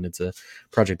available, and it's a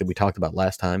project that we talked about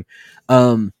last time.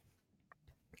 Um,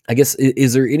 I guess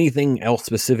is there anything else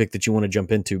specific that you want to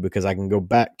jump into? Because I can go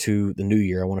back to the new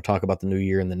year. I want to talk about the new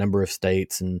year and the number of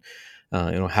states and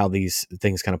how these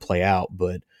things kind of play out.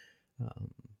 But I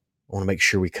want to make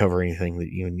sure we cover anything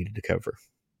that you needed to cover.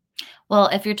 well,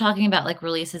 if you're talking about, like,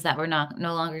 releases that we're no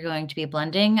longer going to be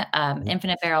blending, Mhm.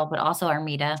 Infinite Barrel, but also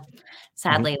Armida, Mhm.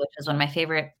 sadly, which is one of my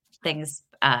favorite things.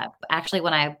 Actually,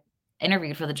 when I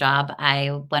interviewed for the job,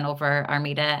 I went over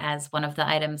Armida as one of the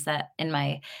items that in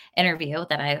my interview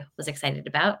that I was excited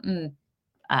about.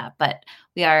 But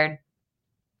we are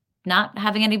not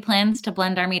having any plans to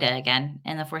blend Armida again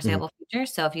in the Mhm. foreseeable future.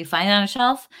 So if you find it on a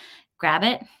shelf, grab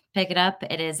it, pick it up.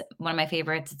 It is one of my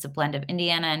favorites. It's a blend of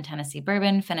Indiana and Tennessee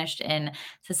bourbon finished in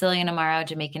Sicilian Amaro,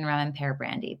 Jamaican rum, and pear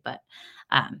brandy. But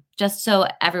just so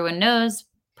everyone knows,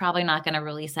 probably not going to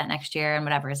release that next year, and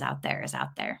whatever is out there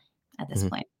at this Mhm.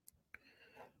 point.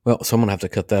 Well, so I'm gonna have to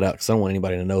cut that out because I don't want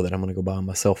anybody to know that I'm gonna go buy them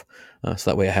myself, so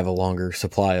that way I have a longer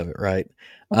supply of it, right?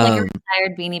 It's like a Um,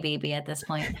 retired Beanie Baby at this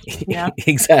point, you know?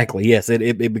 exactly. Yes,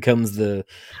 it becomes the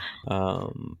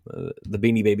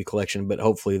Beanie Baby collection, but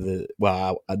hopefully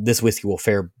this whiskey will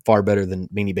fare far better than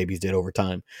Beanie Babies did over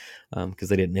time because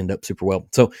they didn't end up super well.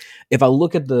 So if I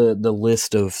look at the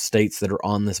list of states that are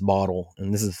on this bottle,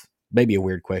 and this is maybe a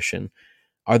weird question,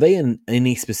 are they in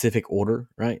any specific order?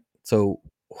 Right. So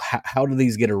how do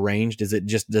these get arranged? Is it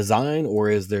just design, or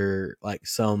is there like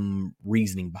some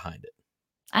reasoning behind it?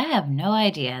 I have no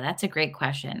idea. That's a great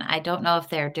question. I don't know if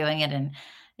they're doing it in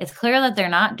it's clear that they're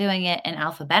not doing it in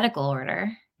alphabetical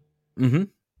order. Hmm.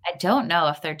 I don't know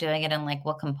if they're doing it in, like,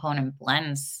 what component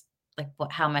blends, like,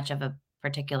 what how much of a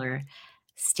particular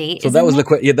state So is that in was there.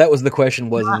 yeah, that was the question,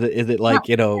 was Not is it not like,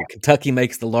 Kentucky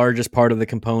makes the largest part of the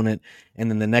component and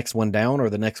then the next one down or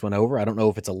the next one over? I don't know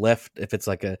if it's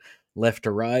like a left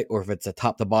to right, or if it's a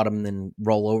top to bottom and then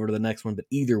roll over to the next one, but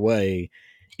either way,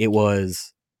 it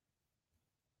was,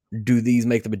 do these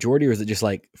make the majority, or is it just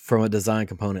like from a design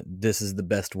component, this is the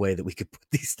best way that we could put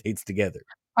these states together?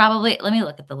 probably let me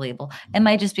look at the label. It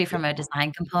might just be Yep. from a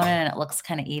design component and it looks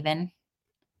kinda even.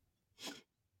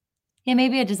 Yeah,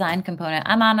 maybe a design component.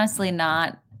 I'm honestly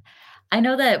not I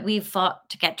know that we fought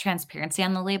to get transparency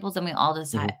on the labels, and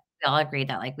Mhm, we all agreed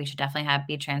that, like, we should definitely have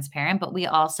be transparent, but we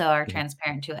also are mhm,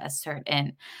 transparent to a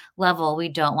certain level. We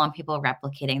don't want people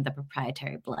replicating the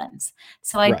proprietary blends.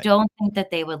 So I right, don't think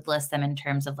that they would list them in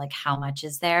terms of, like, how much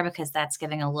is there because that's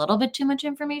giving a little bit too much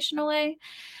information away.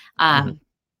 mhm. Um,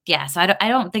 yeah, so I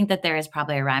don't think that there is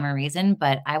probably a rhyme or reason,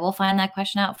 but I will find that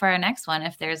question out for our next one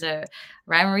if there's a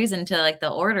rhyme or reason to, like,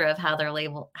 the order of how they're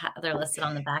listed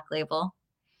on the back label.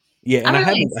 Yeah, I'm and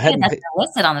really I excited hadn't that pa they're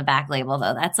listed on the back label,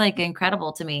 though. That's, like,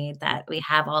 incredible to me that we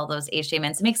have all those age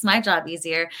statements. It makes my job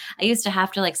easier. I used to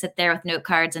have to, like, sit there with note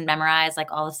cards and memorize,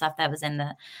 like, all the stuff that was in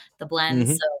the blends,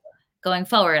 Mhm. so going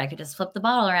forward, I could just flip the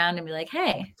bottle around and be like,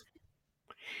 "Hey."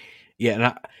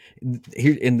 Yeah,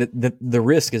 and the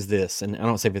risk is this, and I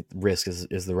don't say that risk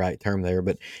is the right term there,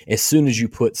 but as soon as you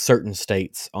put certain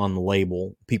states on the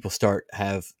label, people start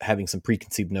having some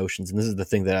preconceived notions, and this is the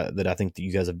thing that I think that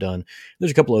you guys have done.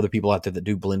 There's a couple other people out there that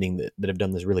do blending that have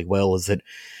done this really well. Is that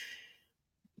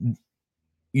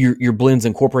your blends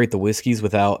incorporate the whiskeys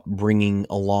without bringing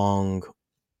along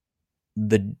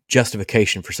the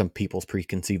justification for some people's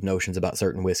preconceived notions about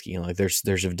certain whiskey. Like there's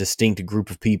a distinct group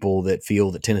of people that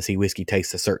feel that Tennessee whiskey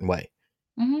tastes a certain way,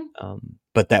 Mhm.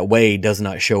 but that way does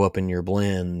not show up in your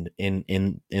blend in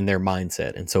their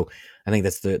mindset. And so I think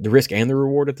that's the risk and the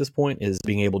reward at this point, is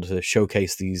being able to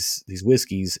showcase these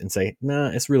whiskeys and say, nah,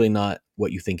 it's really not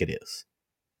what you think it is.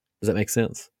 Does that make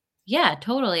sense? Yeah,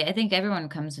 totally. I think everyone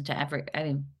comes into I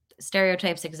mean,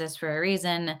 stereotypes exist for a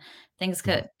reason. Things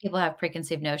Mhm, could people have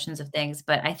preconceived notions of things,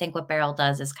 but I think what Barrel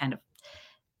does is kind of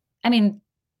I mean,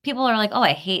 people are like, "Oh,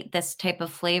 I hate this type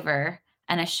of flavor,"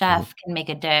 and a mhm, chef can make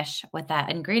a dish with that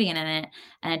ingredient in it,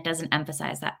 and it doesn't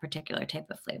emphasize that particular type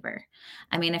of flavor.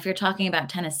 I mean, if you're talking about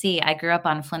Tennessee, I grew up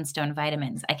on Flintstone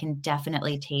vitamins. I can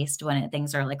definitely taste when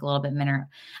things are, like, a little bit mineral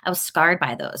I was scarred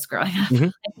by those growing up.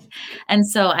 mhm, And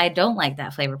so I don't like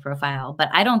that flavor profile, but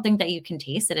I don't think that you can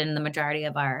taste it in the majority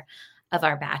of our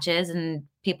batches, and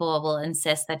people will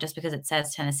insist that just because it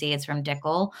says Tennessee, it's from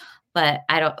Dickel, but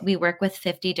I don't we work with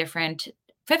 50 different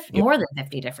yep, more than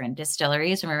 50 different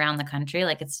distilleries from around the country,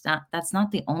 like, it's not that's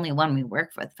not the only one we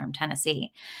work with from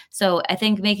Tennessee. So, I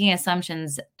think making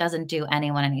assumptions doesn't do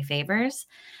anyone any favors,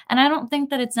 and I don't think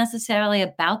that it's necessarily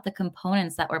about the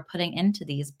components that we're putting into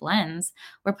these blends.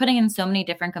 We're putting in so many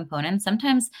different components,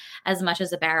 sometimes as much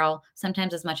as a barrel,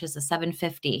 sometimes as much as a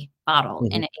 750 bottle mhm,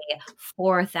 in a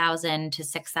 4,000 to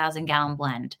 6,000 gallon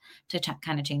blend to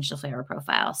kind of change the flavor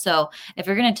profile. So if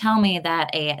you're going to tell me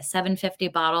that a 750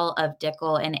 bottle of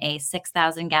Dickel in a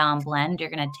 6,000 gallon blend you're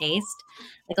going to taste,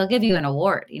 like I'll give you an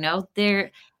award.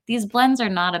 These blends are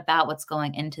not about what's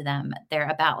going into them. They're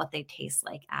about what they taste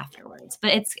like afterwards.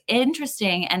 But it's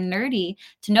interesting and nerdy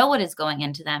to know what is going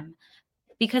into them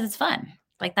because it's fun.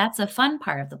 Like, that's a fun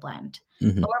part of the blend.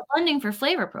 mhm. But we're blending for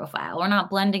flavor profile. We're not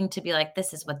blending to be like,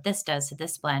 "This is what this does to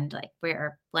this blend." Like, we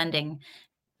are blending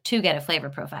to get a flavor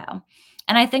profile.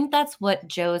 And I think that's what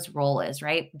Joe's role is,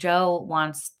 right? Joe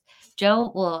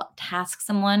will task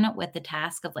someone with the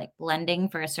task of like blending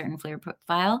for a certain flavor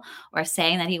profile or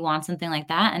saying that he wants something like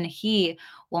that. And he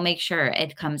will make sure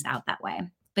it comes out that way.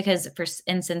 Because for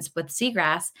instance, with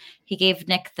Seagrass, he gave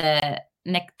the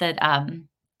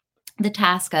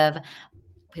task of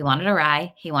he wanted a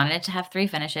rye, he wanted it to have 3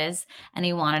 finishes, and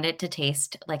he wanted it to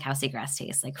taste like how seagrass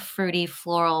tastes, like fruity,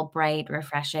 floral, bright,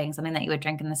 refreshing, something that you would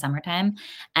drink in the summertime.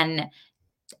 And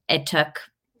it took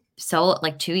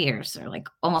like 2 years or like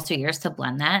almost 2 years to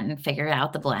blend that and figure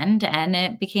out the blend, and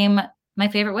it became my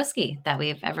favorite whiskey that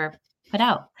we've ever put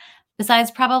out,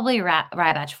 besides probably Rye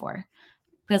Batch 4,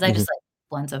 because I Mhm. just like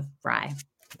blends of rye.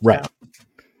 So, Right.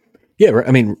 Yeah.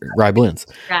 I mean, rye blends.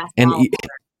 grass And malt,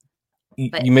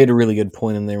 but you made a really good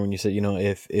point in there when you said,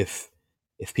 if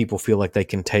people feel like they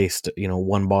can taste,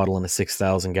 one bottle in a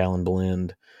 6,000 gallon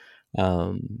blend,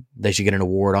 they should get an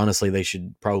award. Honestly, they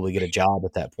should probably get a job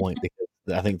at that point,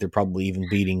 because I think they're probably even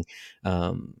beating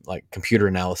like computer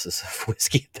analysis of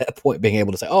whiskey at that point, being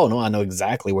able to say, "Oh no, I know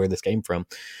exactly where this came from."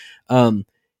 Um,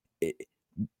 it,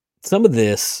 some of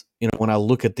this, when I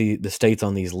look at the states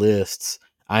on these lists,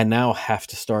 I now have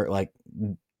to start like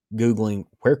googling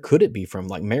where could it be from,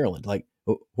 like Maryland, like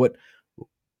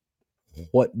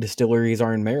what distilleries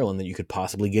are in Maryland that you could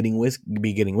possibly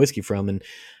be getting whiskey from, and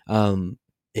um,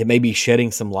 it may be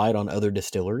shedding some light on other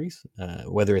distilleries,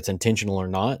 whether it's intentional or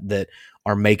not, that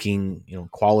are making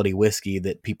quality whiskey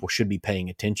that people should be paying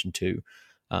attention to,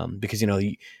 because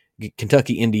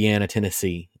Kentucky, Indiana,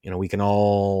 Tennessee, we can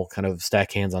all kind of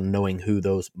stack hands on knowing who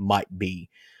those might be,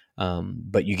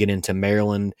 but you get into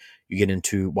Maryland, you get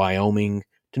into Wyoming,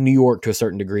 to New York to a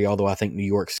certain degree, although I think New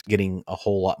York's getting a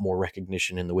whole lot more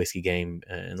recognition in the whiskey game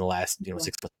in the last 6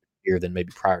 months year than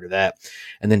maybe prior to that.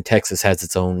 And then Texas has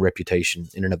its own reputation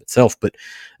in and of itself. But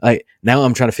now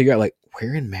I'm trying to figure out, like,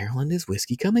 where in Maryland is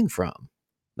whiskey coming from?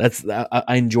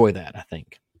 I enjoy that, I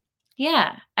think.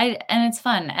 yeah, and it's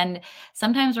fun, and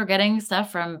sometimes we're getting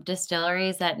stuff from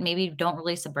distilleries that maybe don't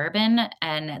release a bourbon,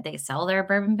 and they sell their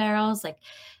bourbon barrels, like,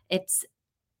 it's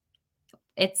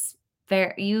it's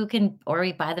fair you can or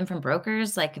we buy them from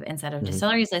brokers, like, instead of Hmm.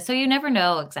 distilleries, like, so you never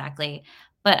know exactly,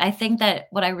 but I think that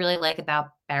what I really like about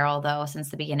Barrell, though, since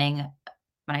the beginning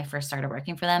when I first started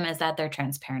working for them is that they're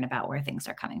transparent about where things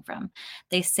are coming from.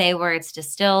 They say where it's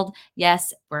distilled.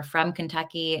 Yes, we're from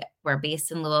Kentucky. We're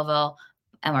based in Louisville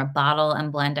and we're bottle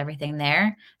and blend everything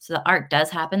there. So the art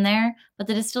does happen there, but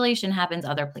the distillation happens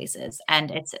other places.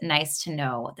 And it's nice to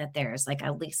know that there's like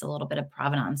at least a little bit of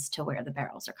provenance to where the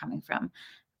barrels are coming from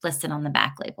listed on the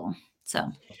back label.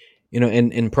 So,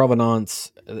 In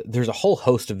provenance, there's a whole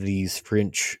host of these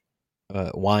French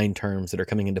wine terms that are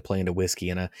coming into play into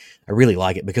whiskey, and I really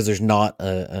like it because there's not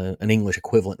an English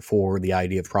equivalent for the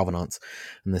idea of provenance.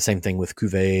 And the same thing with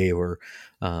cuvee, or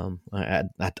I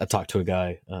talked to a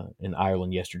guy in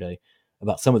Ireland yesterday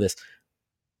about some of this,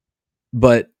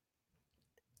 but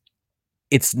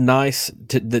it's nice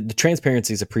to the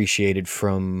transparency is appreciated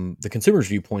from the consumer's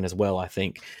viewpoint as well, I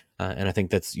think, and I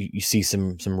think that's you see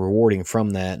some rewarding from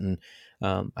that. And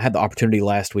I had the opportunity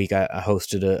last week. I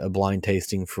hosted a blind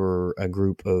tasting for a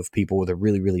group of people with a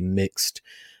really mixed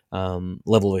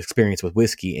level of experience with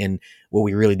whiskey, and what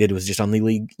we really did was just on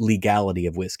the legality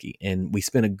of whiskey, and we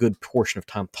spent a good portion of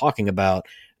time talking about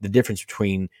the difference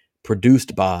between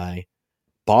produced by,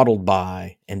 bottled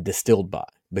by, and distilled by,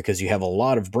 because you have a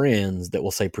lot of brands that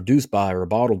will say produced by or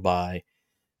bottled by,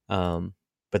 um,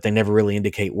 but they never really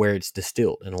indicate where it's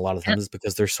distilled. And a lot of yep. times it's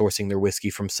because they're sourcing their whiskey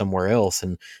from somewhere else,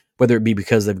 and whether it be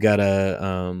because they've got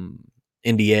a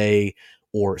NDA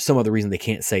or some other reason they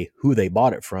can't say who they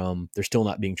bought it from, they're still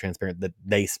not being transparent that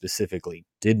they specifically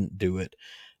didn't do it.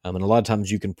 And a lot of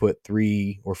times you can put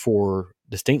 3 or 4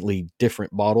 distinctly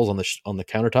different bottles on the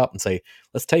countertop and say,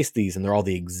 "Let's taste these," and they're all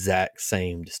the exact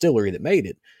same distillery that made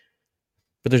it,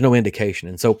 but there's no indication.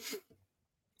 And so,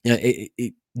 do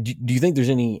you think there's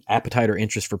any appetite or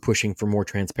interest for pushing for more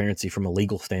transparency from a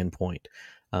legal standpoint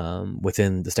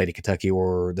within the state of Kentucky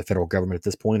or the federal government at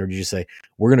this point, or do you just say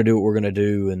we're going to do what we're going to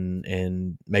do,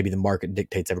 and maybe the market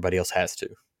dictates everybody else has to?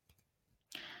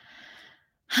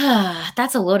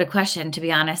 That's a loaded question, to be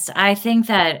honest. I think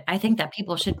that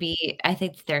people should be I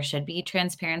think there should be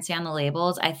transparency on the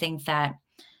labels.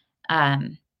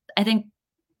 Um, I think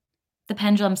the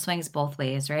pendulum swings both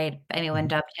ways, right? I mean, when Mhm.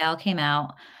 Dovetail came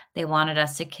out, they wanted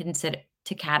us to consider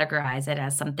to categorize it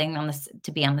as something on this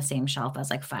to be on the same shelf as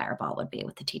like Fireball would be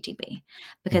with the TTB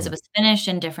because it Mhm. was finished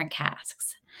in different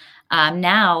casks.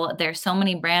 Now there's so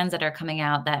many brands that are coming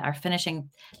out that are finishing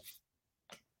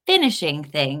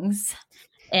things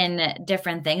in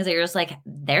different things that you're just like,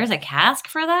 there's a cask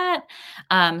for that.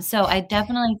 So I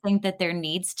definitely think that there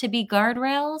needs to be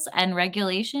guardrails and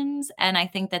regulations, and I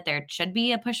think that there should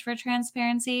be a push for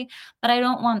transparency, but I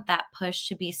don't want that push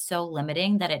to be so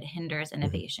limiting that it hinders Mhm.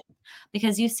 innovation.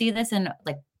 Because you see this in,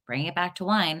 like, bringing it back to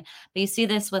wine, but you see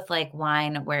this with like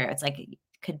wine where it's like,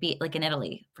 could be like in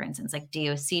Italy, for instance, like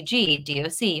DOCG,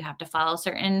 DOC, you have to follow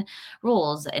certain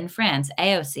rules. In France,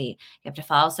 AOC, you have to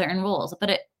follow certain rules, but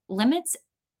it limits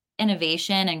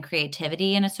innovation and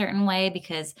creativity in a certain way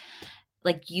because,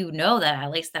 like, you know, that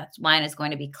at least that wine is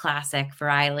going to be classic,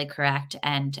 varietally correct,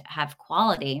 and have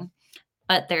quality.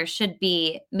 But there should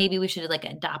be, maybe we should like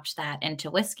adopt that into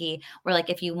whiskey, where like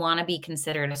if you want to be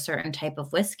considered a certain type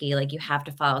of whiskey, like you have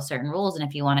to follow certain rules. And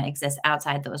if you want to exist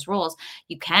outside those rules,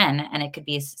 you can, and it could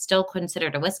be still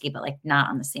considered a whiskey, but like not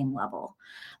on the same level.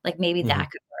 Like maybe Mhm.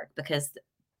 that could work because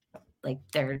like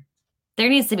there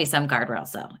needs to be some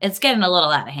guardrails though. It's getting a little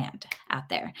out of hand out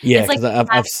there. Yeah, It's like because the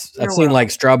craft I've beer seen world.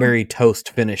 like strawberry toast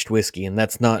finished whiskey, and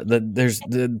that's not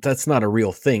that's not a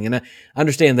real thing. And I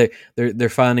understand that they're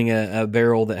finding a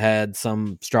barrel that had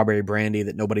some strawberry brandy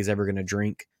that nobody's ever going to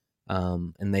drink,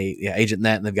 and they age it in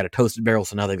that, and they've got a toasted barrel,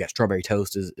 so now they've got strawberry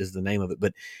toast is the name of it,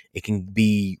 but it can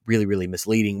be really really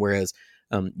misleading. Whereas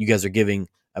you guys are giving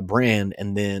a brand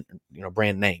and then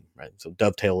brand name, right? So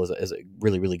Dovetail is a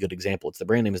really really good example. It's the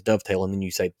brand name is Dovetail, and then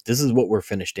you say this is what we're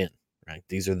finished in. Right,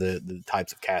 these are the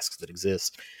types of casks that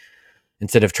exist.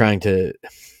 Instead of trying to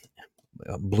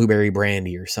blueberry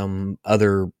brandy or some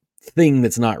other thing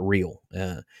that's not real, but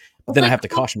It's then I like have to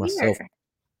craft caution myself. beer.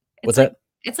 What's It's like that?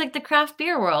 it's like the craft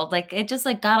beer world. Like it just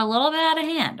like got a little bit out of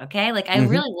hand, okay? Like I Hmm.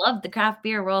 really loved the craft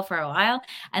beer world for a while,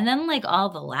 and then like all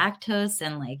the lactose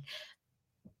and like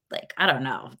I don't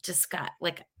know, just got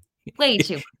like way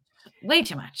too way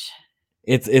too much.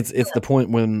 It's the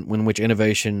point when which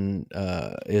innovation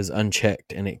is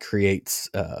unchecked and it creates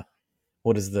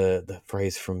what is the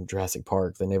phrase from Jurassic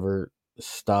Park? They never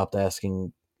stopped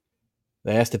asking.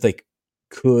 They asked if they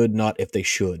could, not if they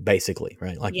should, basically,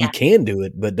 right? Like you Yeah. can do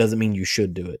it, but doesn't mean you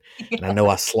should do it. And I Yeah. know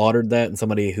I slaughtered that, and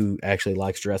somebody who actually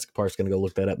likes Jurassic Park is going to go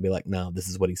look that up and be like, no, this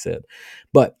is what he said.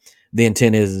 But the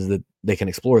intent is that they can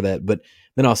explore that. But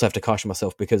then I also have to caution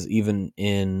myself because even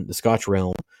in the Scotch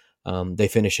realm, they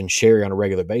finish in sherry on a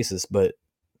regular basis, but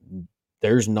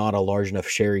there's not a large enough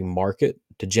sherry market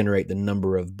to generate the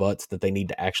number of butts that they need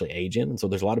to actually age in. And so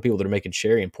there's a lot of people that are making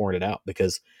sherry and pouring it out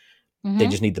because they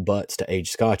Mhm. just need the butts to age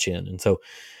scotch in. And so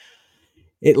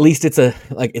at least it's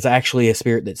actually a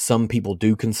spirit that some people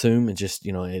do consume. It's just,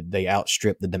 they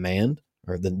outstrip the demand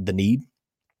or the need.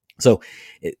 So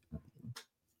it,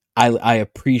 I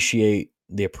appreciate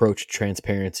the approach to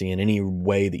transparency in any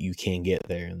way that you can get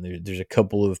there. And there's a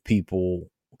couple of people,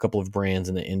 a couple of brands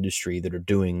in the industry that are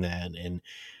doing that. And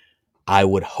I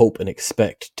would hope and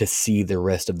expect to see the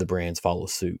rest of the brands follow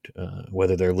suit,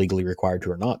 whether they're legally required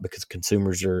to or not, because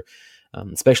consumers are,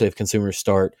 especially if consumers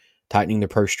start tightening their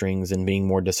purse strings and being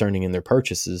more discerning in their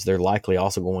purchases, they're likely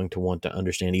also going to want to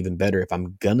understand even better if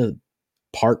I'm going to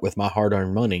part with my hard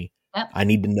earned money, Yep. I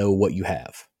need to know what you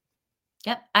have.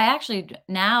 Yep. I actually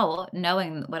now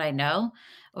knowing what I know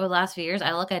over the last few years,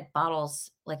 I look at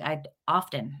bottles like I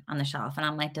often on the shelf and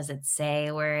I'm like, does it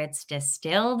say where it's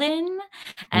distilled in?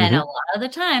 And a Hmm. lot of the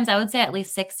times, I would say at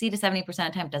least 60 to 70%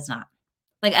 of the time it does not.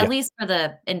 Like at Yeah. least for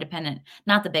the independent,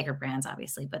 not the bigger brands,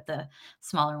 obviously, but the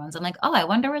smaller ones. I'm like, oh, I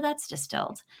wonder where that's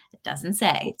distilled. It doesn't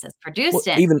say. Well, It says well, produced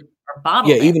in even or yeah,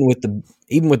 bottled in.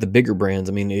 even with the bigger brands,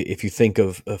 I mean, if you think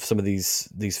of some of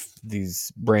these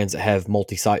brands that have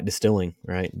multi-site distilling,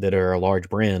 right, that are a large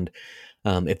brand,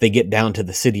 if they get down to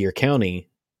the city or county,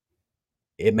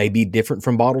 it may be different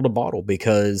from bottle to bottle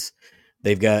because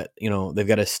they've got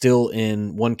a still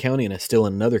in one county and a still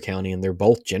in another county, and they're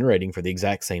both generating for the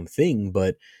exact same thing.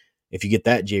 But if you get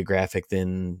that geographic,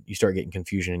 then you start getting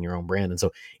confusion in your own brand. And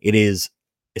so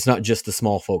it's not just the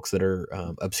small folks that are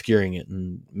obscuring it,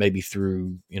 and maybe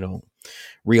through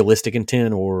realistic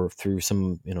intent or through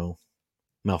some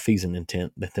malfeasant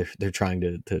intent that they're trying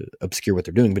to obscure what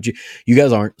they're doing. But you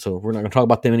guys aren't, so we're not going to talk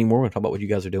about them anymore. We're going to talk about what you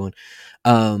guys are doing.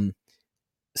 Um,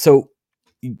 so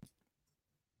can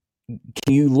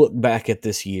you look back at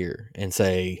this year and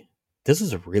say this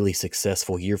was a really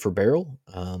successful year for Barrel?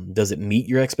 Does it meet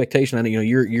your expectation? I know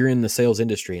you're in the sales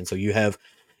industry, and so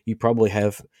you probably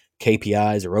have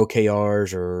KPIs or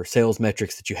OKRs or sales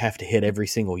metrics that you have to hit every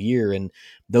single year, and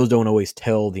those don't always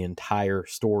tell the entire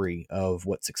story of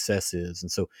what success is.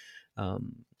 And so,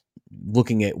 um,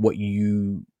 looking at what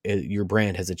your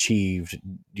brand has achieved,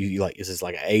 do you like, is this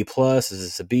like an A plus? Is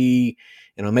this a B?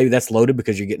 Maybe that's loaded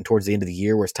because you're getting towards the end of the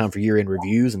year where it's time for year end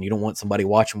reviews, and you don't want somebody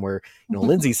watching where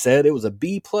Lindsay said it was a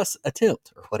B plus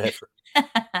attempt or whatever.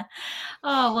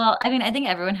 Oh, well, I mean, I think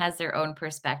everyone has their own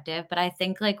perspective, but I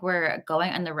think like we're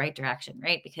going in the right direction,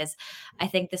 right? Because I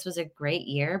think this was a great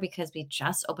year because we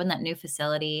just opened that new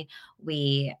facility.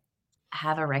 We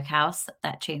have a rick house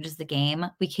that changes the game.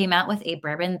 We came out with a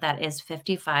bourbon that is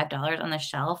 $55 on the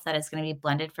shelf that is going to be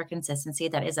blended for consistency.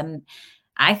 That is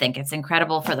I think it's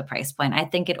incredible for the price point. I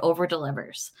think it over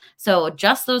delivers. So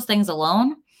just those things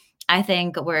alone, I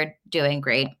think we're doing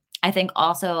great. I think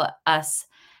also us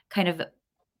kind of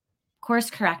course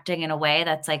correcting in a way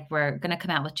that's like we're going to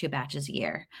come out with 2 batches a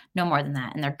year, no more than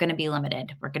that, and they're going to be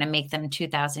limited. We're going to make them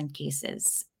 2,000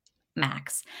 cases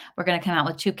max. We're going to come out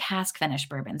with 2 cask finish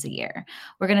bourbons a year.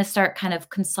 We're going to start kind of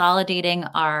consolidating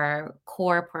our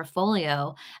core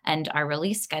portfolio and our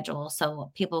release schedule so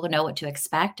people know what to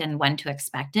expect and when to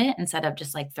expect it instead of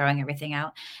just like throwing everything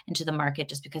out into the market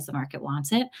just because the market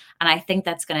wants it. And I think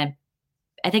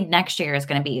next year is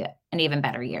going to be an even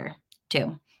better year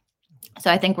too. So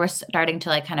I think we're starting to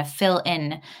like kind of fill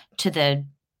in to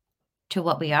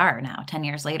what we are now 10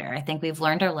 years later. I think we've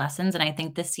learned our lessons, and I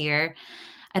think this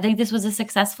was a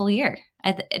successful year.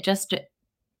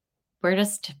 We're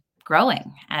just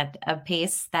growing at a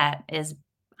pace that is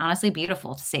honestly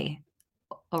beautiful to see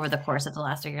over the course of the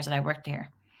last 3 years that I worked here.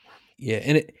 Yeah,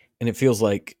 and it feels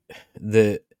like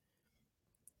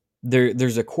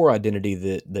there's a core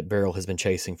identity that Barrell has been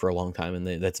chasing for a long time,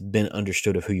 and that's been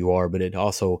understood of who you are. But it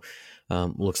also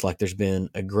looks like there's been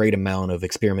a great amount of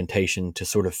experimentation to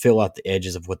sort of fill out the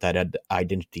edges of what that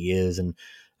identity is. And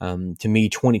to me,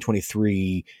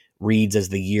 2023 reads as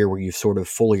the year where you've sort of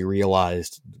fully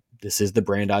realized this is the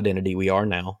brand identity we are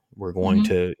now. We're going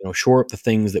to shore up the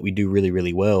things that we do really,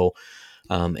 really well,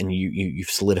 and you've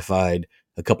solidified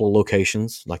a couple of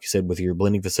locations, like you said, with your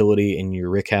blending facility and your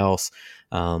rick house.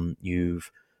 You've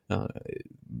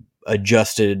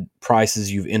adjusted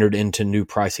prices. You've entered into new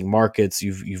pricing markets.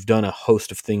 You've done a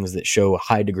host of things that show a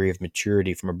high degree of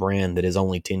maturity from a brand that is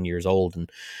only 10 years old. And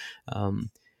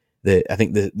I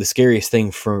think the scariest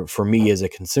thing for me as a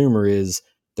consumer is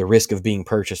the risk of being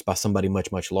purchased by somebody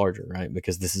much, much larger, right?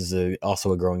 Because this is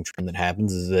also a growing trend that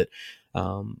happens, is that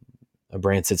a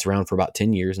brand sits around for about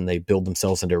 10 years and they build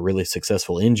themselves into a really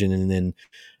successful engine. And then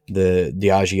the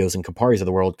Diageos and Camparis of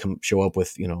the world show up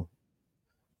with,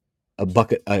 a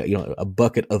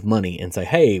bucket of money and say,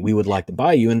 "Hey, we would like to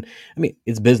buy you." And I mean,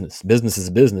 it's business. Business is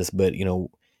business, but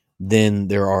then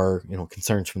there are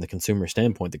concerns from the consumer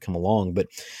standpoint that come along. But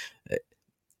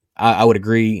I would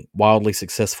agree, wildly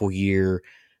successful year.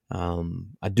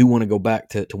 I do want to go back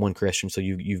to one question. So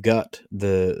you've got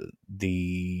the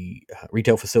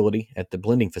retail facility at the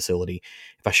blending facility.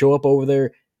 If I show up over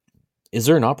there, is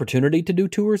there an opportunity to do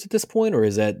tours at this point, or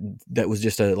is that was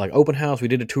just a like open house? We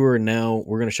did a tour, and now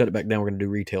we're going to shut it back down. We're going to do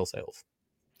retail sales.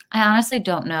 I honestly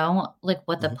don't know like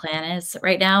what the Mm-hmm. plan is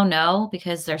right now. No,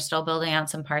 because they're still building out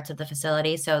some parts of the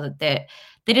facility so that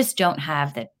they just don't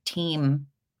have the team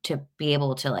to be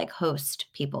able to like host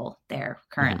people there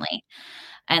Mm-hmm. currently.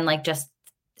 And like just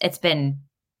it's been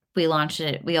we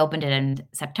opened it in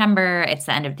September. It's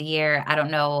the end of the year. I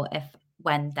don't know if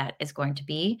when that is going to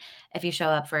be if you show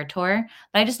up for a tour,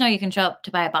 but I just know you can show up to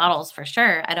buy bottles for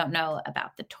sure. I don't know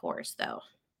about the tours though.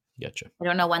 Gotcha. I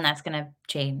don't know when that's gonna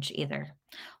change either.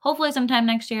 Hopefully sometime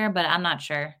next year, but I'm not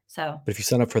sure. So, But if you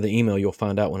sign up for the email, you'll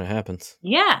find out when it happens,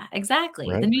 yeah, exactly.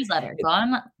 The right? newsletter. Go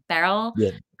on Yeah.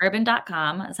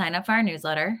 barrelbourbon.com, sign up for our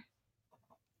newsletter.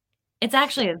 It's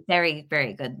actually a very,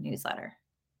 very good newsletter.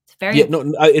 It's very Yeah,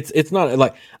 informative. no, it's not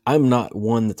like I'm not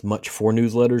one that's much for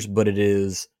newsletters, but it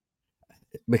is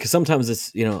because sometimes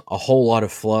it's a whole lot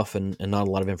of fluff and not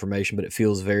a lot of information, but it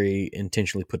feels very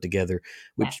intentionally put together, Yes.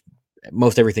 which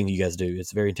most everything you guys do,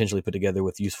 it's very intentionally put together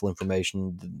with useful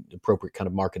information, the appropriate kind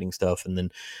of marketing stuff, and then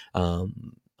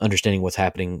understanding what's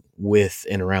happening with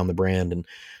and around the brand. And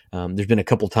there's been a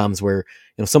couple times where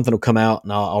something will come out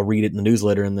and I'll read it in the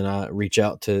newsletter, and then I reach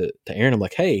out to Aaron. I'm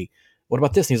like, "Hey, what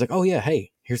about this?" And he's like, "Oh yeah,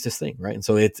 hey, here's this thing," right? And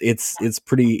so it's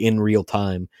pretty in real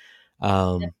time.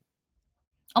 Um,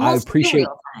 I Almost appreciate.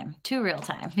 too real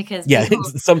time because Yeah, people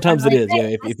are sometimes it like, is.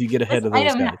 "Hey, Yeah, if you get this ahead of those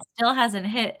item guys. still hasn't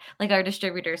hit." Like our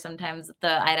distributor, sometimes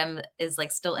the item is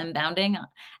like still inbounding,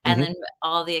 and Mhm. then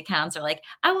all the accounts are like,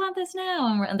 "I want this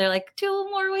now," and they're like, "2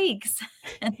 more weeks,"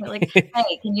 and they're like,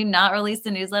 "Hey, can you not release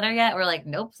the newsletter yet?" We're like,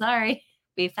 "Nope, sorry,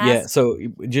 be Yeah, fast." so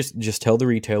just tell the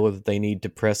retailer that they need to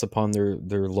press upon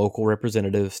their local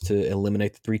representatives to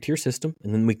eliminate the 3-tier system,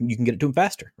 and then you can get it to them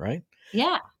faster, right?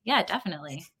 Yeah, yeah,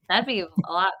 definitely. That'd be a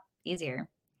lot. easier.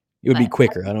 It would But be I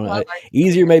quicker. I don't know. love our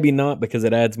Easier, here. maybe not, because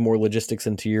it adds more logistics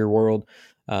into your world.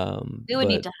 We would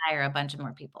need But to hire a bunch of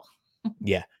more people.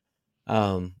 yeah.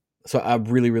 Um, so I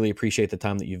really, really appreciate the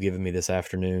time that you've given me this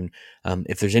afternoon.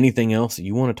 If there's anything else that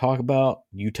you want to talk about,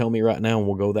 you tell me right now, and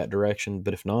we'll go that direction.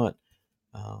 But if not,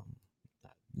 um,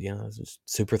 I was just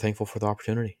super thankful for the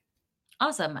opportunity.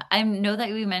 Awesome. I know that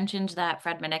we mentioned that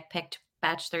Fred Minnick picked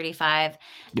batch 35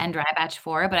 Yep. and dry batch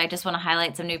 4, but I just want to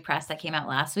highlight some new press that came out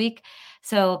last week.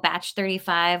 So batch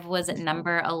 35 was at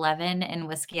number 11 in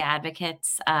Whiskey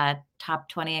Advocate's top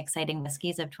 20 exciting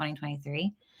whiskeys of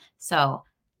 2023. So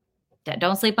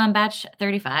don't sleep on batch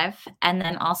 35. And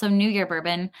then also New Year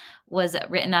Bourbon was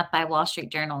written up by Wall Street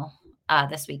Journal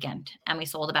this weekend. And we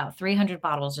sold about 300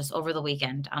 bottles just over the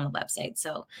weekend on the website.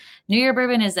 So New Year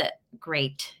Bourbon is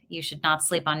great. You should not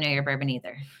sleep on New Year Bourbon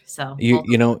either. So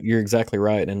You're exactly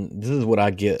right, and this is what I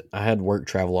get. I had work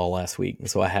travel all last week, and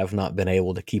so I have not been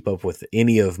able to keep up with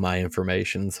any of my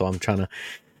information. So I'm trying to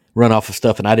run off of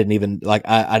stuff, and I didn't even like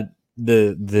I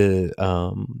the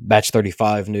batch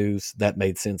 35 news that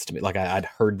made sense to me. Like I'd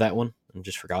heard that one and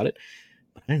just forgot it,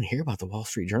 but I didn't hear about the Wall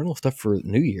Street Journal stuff for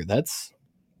New Year. That's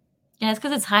yeah, it's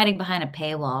because it's hiding behind a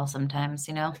paywall sometimes,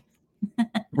 you know?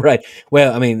 right.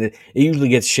 Well, I mean, it usually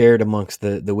gets shared amongst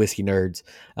the whiskey nerds.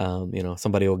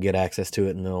 Somebody will get access to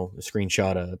it and they'll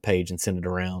screenshot a page and send it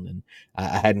around. And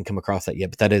I hadn't come across that yet,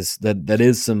 but that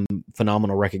is some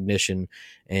phenomenal recognition.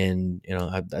 And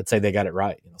I'd say they got it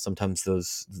right. Sometimes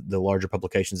the larger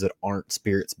publications that aren't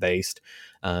spirits based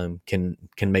can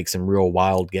make some real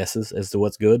wild guesses as to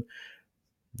what's good.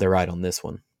 They're right on this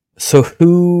one. So,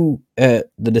 who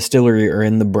at the distillery or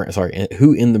in the brand? Sorry,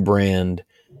 who in the brand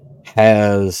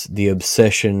has the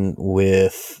obsession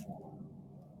with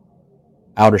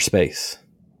outer space?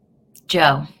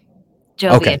 Joe.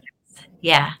 Joe Okay. Beatrice.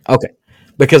 Yeah. Okay.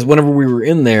 Because whenever we were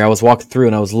in there, I was walking through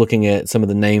and I was looking at some of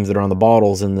the names that are on the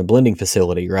bottles in the blending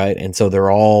facility, right? And so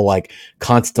they're all like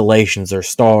constellations or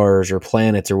stars or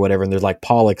planets or whatever. And there's like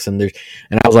Pollux and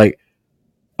I was like,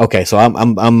 okay, so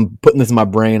I'm putting this in my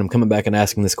brain. I'm coming back and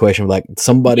asking this question. Like Yeah.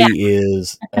 somebody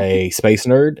is a space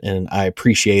nerd, and I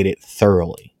appreciate it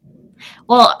thoroughly.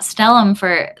 Well,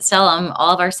 Stellum,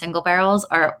 all of our single barrels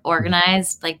are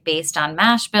organized like based on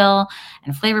mash bill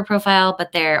and flavor profile,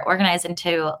 but they're organized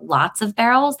into lots of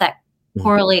barrels that Mhm.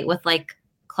 correlate with like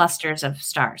clusters of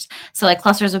stars. So like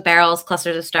clusters of barrels,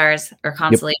 clusters of stars, or Yep.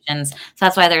 constellations. So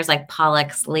that's why there's like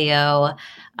Pollux, Leo,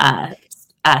 uh,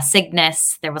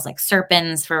 Cygnus. There was like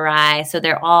Serpens for Rye. So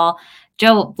they're all.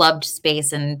 Joe loved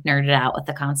space and nerded out with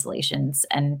the constellations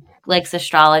and likes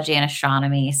astrology and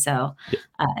astronomy. So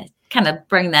kind of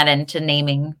bring that into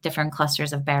naming different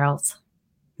clusters of barrels.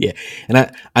 Yeah,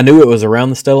 and I knew it was around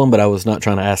the stellum, but I was not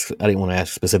trying to ask. I didn't want to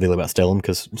ask specifically about stellum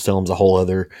because stellum's a whole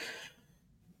other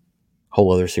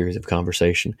series of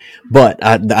conversation. But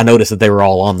I noticed that they were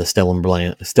all on the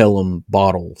stellum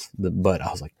bottles. But I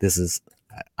was like,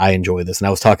 I enjoy this, and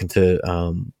I was talking to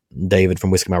David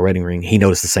from Whiskey My Wedding Ring. He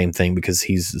noticed the same thing because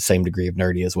he's the same degree of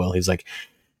nerdy as well. He's like,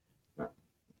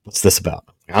 "What's this about?"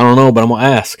 I don't know, but I'm gonna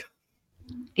ask.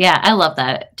 Yeah, I love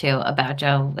that too about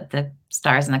Joe with the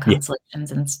stars and the Yeah,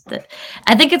 constellations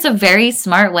I think it's a very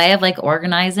smart way of like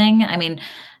organizing. I mean,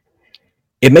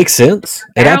 it makes sense.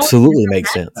 It barrels and absolutely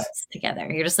makes sense. goes together.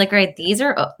 You're just like, right, these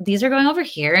are going over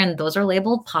here, and those are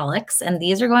labeled Pollux, and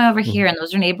these are going over Mhm. here, and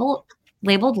those are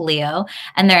labeled Leo,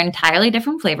 and they're entirely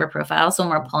different flavor profiles. So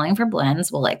when we're pulling for blends,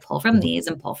 we'll like pull from Mhm. these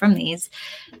and pull from these.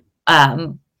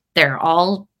 Um, they're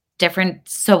all different.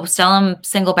 So sell them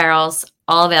single barrels,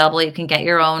 all available. You can get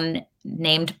your own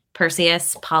named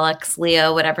Perseus, Pollux,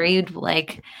 Leo, whatever you'd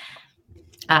like.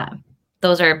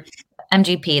 Those are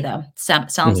MGP though. Sell them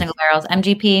Mhm. single barrels.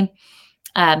 MGP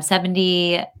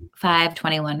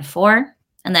 75-21-4,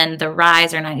 and then the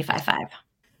Rise are 95-5.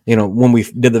 When we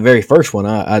did the very first one,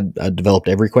 I developed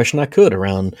every question I could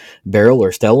around Barrel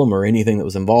or Stellum or anything that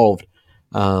was involved.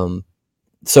 Um,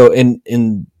 so,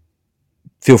 in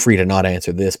feel free to not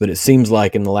answer this, but it seems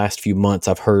like in the last few months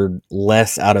I've heard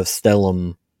less out of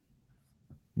Stellum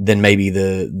than maybe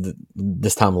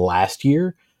this time last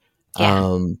year.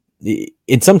 Yeah.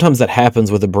 And sometimes that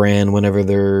happens with a brand whenever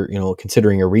they're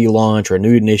considering a relaunch or a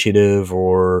new initiative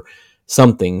or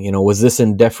something. Was this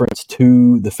in deference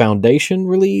to the foundation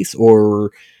release or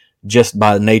just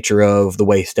by the nature of the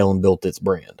way Stellan built its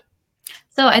brand?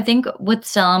 So I think with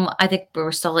Selim, I think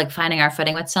we're still like finding our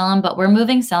footing with Selim, but we're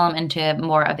moving Selim into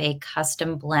more of a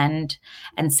custom blend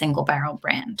and single barrel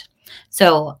brand.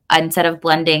 So instead of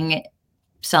blending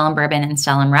Selim bourbon and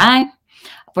Selim rye,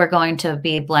 we're going to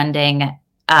be blending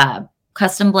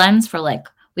custom blends for like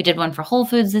we did one for Whole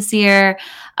Foods this year,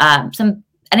 some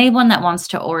anyone that wants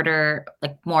to order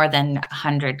like more than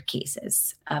 100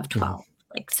 cases of Mhm. 12.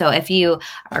 Like, so if you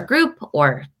are a group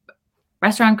or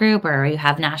restaurant group or you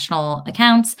have national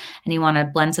accounts and you want to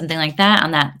blend something like that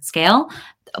on that scale,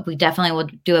 we definitely will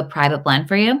do a private blend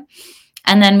for you.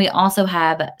 And then we also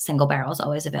have single barrels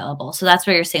always available. So that's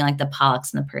where you're seeing like the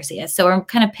Pollux and the Perseus. So we're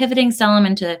kind of pivoting Stellum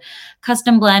into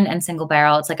custom blend and single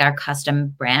barrel. It's like our custom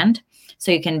brand.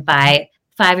 So you can buy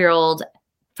 5-year-old,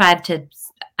 5 to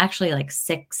actually like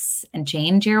 6 and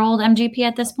change year old MGP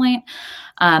at this point.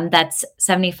 That's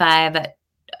 75,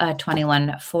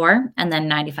 21 4, and then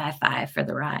 95 5 for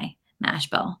the rye mash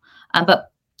bill.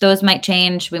 But those might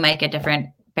change. We might get different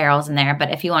barrels in there.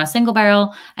 But if you want a single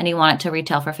barrel and you want it to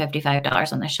retail for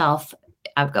 $55 on the shelf,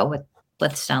 I would go with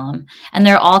Stellum. And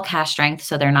they're all cash strength,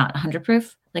 so they're not 100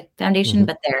 proof like foundation, Mhm.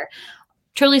 but they're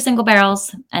truly single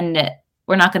barrels. And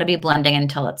we're not going to be blending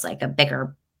until it's like a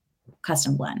bigger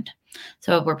custom blend.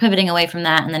 So we're pivoting away from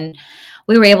that. And then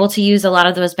we were able to use a lot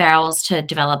of those barrels to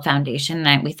develop foundation.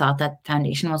 And we thought that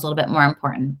foundation was a little bit more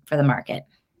important for the market.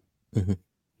 Mhm.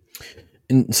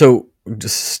 And so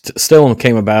just Stellum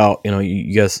came about,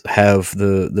 you guys have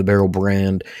the Barrel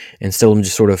brand, and Stellum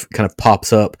just sort of kind of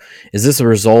pops up. Is this a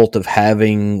result of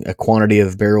having a quantity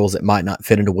of barrels that might not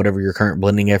fit into whatever your current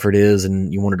blending effort is,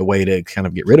 and you wanted a way to kind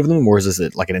of get rid of them? Or is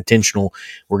this like an intentional,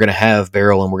 we're going to have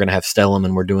Barrel and we're going to have Stellum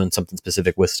and we're doing something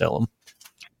specific with Stellum?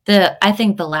 I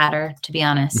think the latter, to be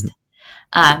honest.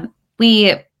 Mhm.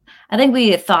 I think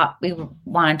we thought we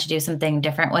wanted to do something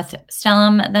different with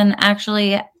Stellum than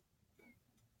actually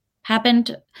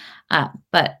happened.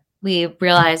 But we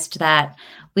realized that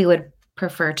we would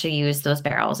prefer to use those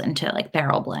barrels into like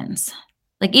barrel blends.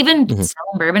 Like even Mhm.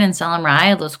 Stellum bourbon and Stellum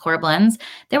rye, those core blends,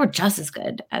 they were just as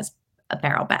good as a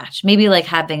barrel batch. Maybe like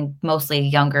having mostly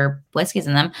younger whiskeys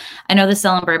in them. I know the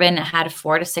Stellum bourbon had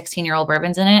 4 to 16-year-old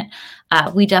bourbons in it.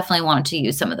 We definitely wanted to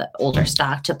use some of the older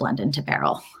stock to blend into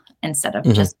barrel instead of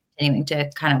Mhm. just continuing to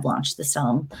kind of launch the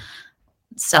Stellum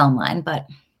line. But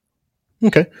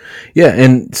Okay. Yeah,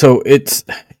 and so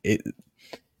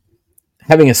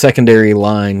having a secondary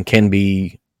line can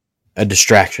be a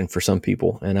distraction for some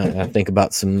people, and I think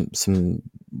about some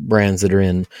brands that are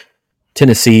in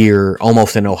Tennessee or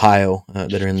almost in Ohio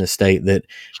that are in this state that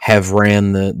have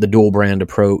ran the dual brand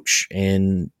approach,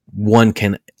 and one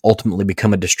can ultimately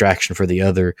become a distraction for the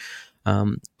other.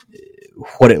 Um,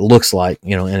 what it looks like,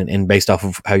 and based off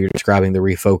of how you're describing the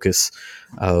refocus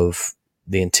of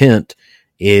the intent,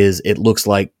 is it looks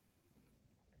like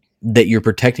that you're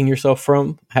protecting yourself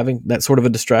from having that sort of a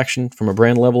distraction from a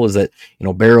brand level. Is that,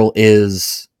 Barrel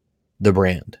is the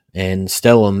brand and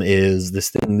Stellum is this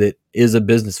thing that is a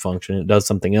business function. It does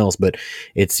something else, but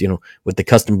it's, with the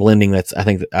custom blending, that's, I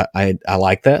think that I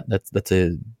like that. That's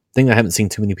a thing I haven't seen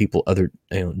too many people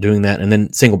doing that. And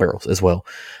then single barrels as well.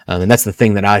 And that's the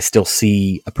thing that I still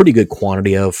see a pretty good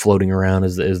quantity of floating around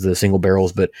is the single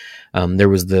barrels. But there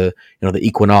was the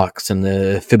Equinox and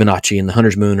the Fibonacci and the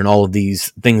Hunter's Moon and all of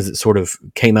these things that sort of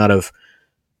came out of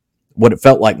what it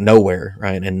felt like nowhere,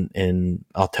 right? And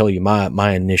I'll tell you,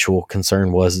 my initial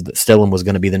concern was that Stellum was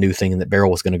going to be the new thing and that Barrel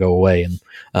was going to go away, and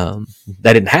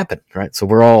that didn't happen, right? So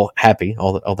we're all happy,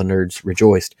 all the nerds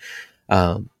rejoiced,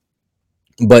 um,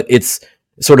 but it's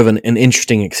sort of an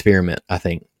interesting experiment, I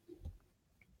think.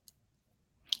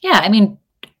 yeah, I mean,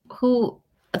 who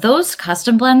those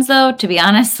custom blends though, to be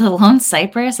honest, the Lone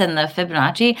Cypress and the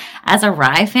Fibonacci, as a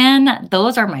rye fan,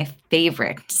 those are my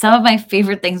favorite. Some of my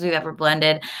favorite things we've ever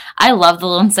blended. I love the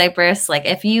Lone Cypress. Like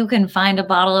if you can find a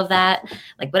bottle of that,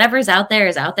 like whatever's out there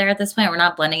is out there at this point. We're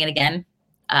not blending it again.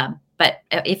 But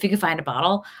if you could find a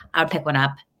bottle, I would pick one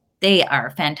up. They are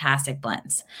fantastic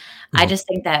blends. I Mhm. just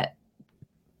think that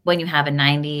when you have a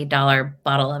 $90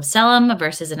 bottle of Stellum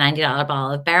versus a $90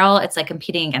 bottle of Barrel, it's like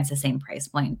competing against the same price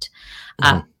point.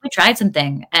 Mhm. We tried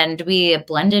something and we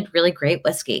blended really great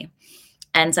whiskey.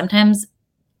 And sometimes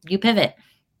you pivot.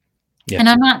 Yeah. And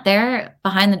I'm not there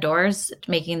behind the doors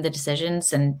making the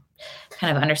decisions and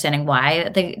kind of understanding why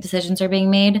the decisions are being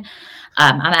made.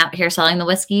 I'm out here selling the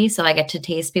whiskey, so I get to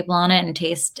taste people on it and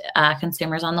taste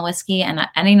consumers on the whiskey. And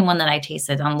anyone that I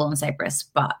tasted on Lone Cypress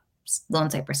bought Lone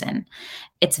Cypress in.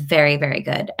 It's very, very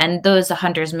good. And those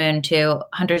Hunter's Moon too,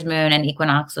 Hunter's Moon and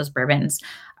Equinox, those bourbons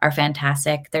are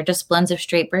fantastic. They're just blends of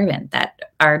straight bourbon that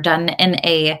are done in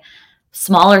a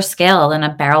smaller scale than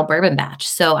a barrel bourbon batch.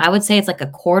 So I would say it's like a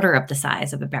quarter of the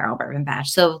size of a barrel bourbon batch.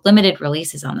 So limited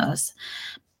releases on those.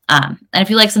 And if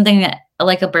you like something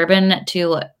like a bourbon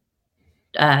to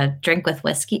drink with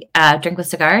whiskey, drink with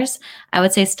cigars, I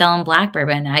would say Stellum Black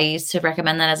Bourbon. I used to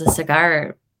recommend that as a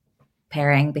cigar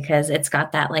pairing because it's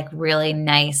got that like really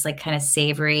nice, like kind of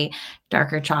savory,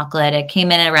 darker chocolate. It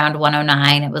came in at around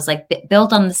 109. It was like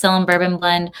built on the Cellum bourbon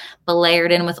blend, but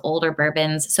layered in with older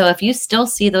bourbons. So if you still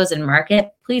see those in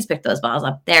market, please pick those bottles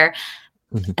up. They're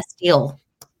Mhm. a steal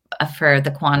for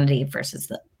the quantity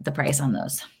versus the price on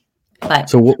those. But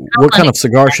So what kind of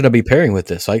cigar should I be pairing with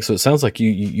this? Like, so it sounds like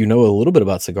you know a little bit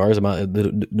about cigars. Am I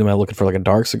looking for like a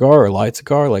dark cigar or a light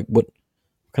cigar? Like what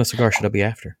kind of cigar should I be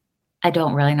after? I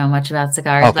don't really know much about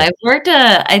cigars, but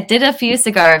Okay. I did a few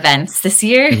cigar events this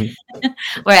year Mhm.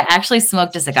 where I actually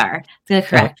smoked a cigar. Uh-huh.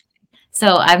 Correct.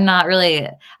 So I'm not really,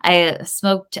 I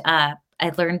smoked, I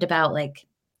learned about like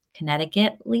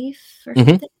Connecticut leaf or Mhm.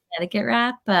 something, Connecticut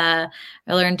wrap. I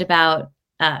learned about,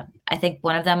 I think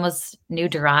one of them was New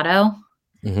Dorado,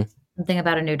 Mhm. something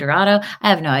about a New Dorado. I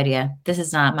have no idea. This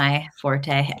is not my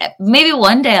forte. Maybe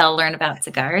one day I'll learn about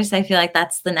cigars. I feel like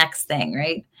that's the next thing,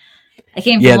 right? I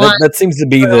came from Yeah, one that seems to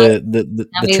be world, now the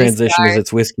maybe transition is cigars.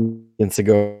 it's whiskey and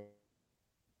cigar.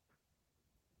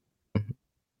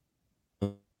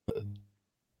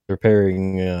 They're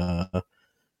pairing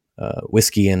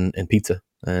whiskey and pizza,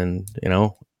 and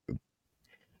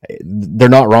they're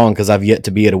not wrong because I've yet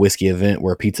to be at a whiskey event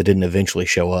where pizza didn't eventually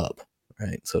show up.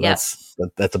 Right, so Yep.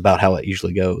 that's about how it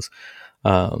usually goes.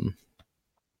 Um,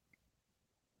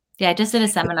 Yeah, I just did a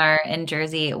seminar in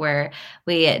Jersey where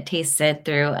we tasted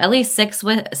through at least six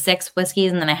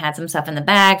whiskeys, and then I had some stuff in the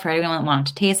bag for anyone that wanted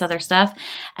to taste other stuff.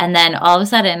 And then all of a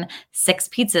sudden, six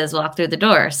pizzas walked through the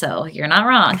door. So you're not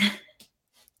wrong.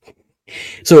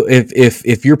 so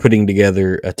if you're putting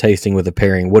together a tasting with a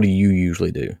pairing, what do you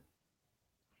usually do?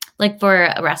 Like for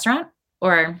a restaurant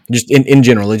or Just in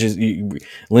general,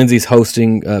 Lindsay's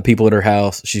hosting people at her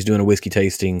house. She's doing a whiskey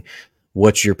tasting.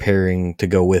 What's your pairing to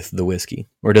go with the whiskey,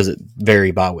 or does it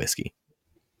vary by whiskey?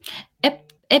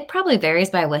 it probably varies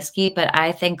by whiskey, but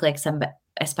I think like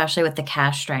especially with the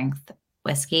cash strength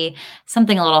whiskey,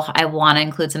 something a little, I want to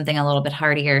include something a little bit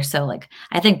heartier. So like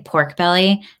I think pork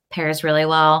belly pairs really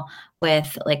well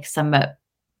with like some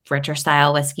richer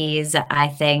style whiskeys. I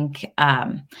think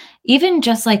even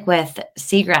just like with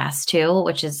seagrass too,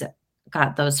 which is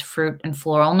got those fruit and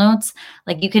floral notes,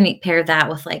 like you can pair that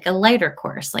with like a lighter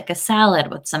course, like a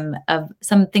salad with some of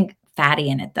something fatty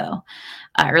in it though,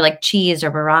 or like cheese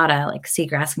or burrata, like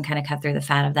seagrass can kind of cut through the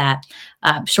fat of that.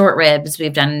 Short ribs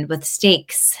we've done with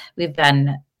steaks, we've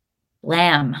done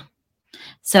lamb.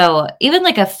 So even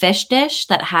like a fish dish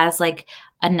that has like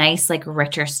a nice, like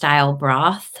richer style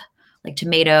broth, like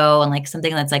tomato and like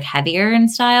something that's like heavier in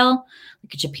style,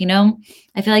 like a cioppino,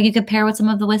 I feel like you could pair with some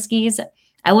of the whiskeys.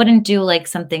 I wouldn't do like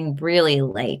something really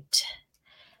light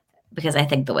because I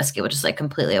think the whiskey would just like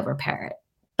completely overpair it.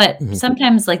 But Mhm.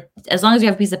 sometimes, like as long as you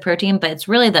have a piece of protein, but it's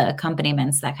really the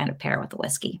accompaniments that kind of pair with the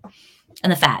whiskey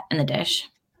and the fat in the dish.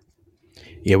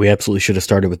 Yeah, we absolutely should have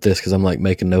started with this because I'm like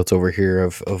making notes over here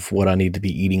of what I need to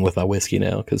be eating with my whiskey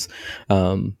now because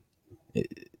um,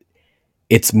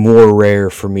 it's more rare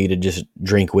for me to just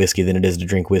drink whiskey than it is to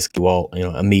drink whiskey while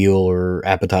a meal or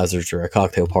appetizers or a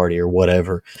cocktail party or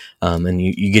whatever. And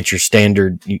you get your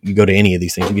standard. You go to any of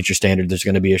these things, you get your standard. There's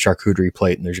going to be a charcuterie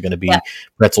plate, and there's going to Yeah, be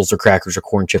pretzels or crackers or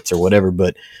corn chips or whatever.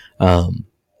 But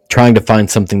trying to find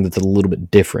something that's a little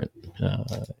bit different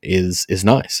is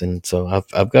nice. And so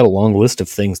I've got a long list of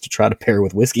things to try to pair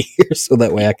with whiskey here, so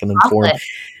that way I can inform. chocolate.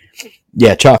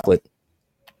 Yeah, chocolate.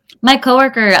 My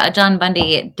coworker John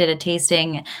Bundy did a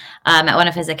tasting at one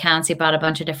of his accounts. He bought a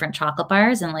bunch of different chocolate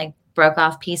bars and like broke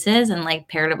off pieces and like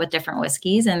paired it with different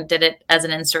whiskeys and did it as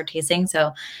an in-store tasting.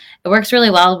 So it works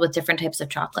really well with different types of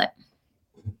chocolate.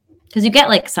 Because you get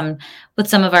like some with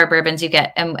some of our bourbons, you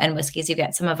get and whiskeys, you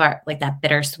get some of our like that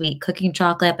bittersweet cooking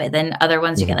chocolate, but then other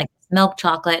ones you get Mhm. like milk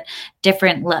chocolate,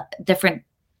 different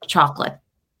chocolate,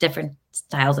 different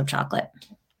styles of chocolate.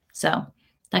 So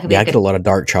that could be Yeah, a I get good a lot of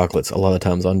dark chocolates. A lot of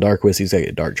times on dark whiskeys, I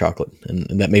get dark chocolate, and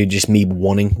that may be just me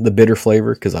wanting the bitter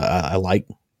flavor because I like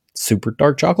super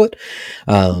dark chocolate.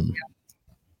 Um,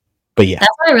 but yeah,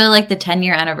 That's why I really like the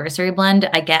 10-year anniversary blend.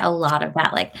 I get a lot of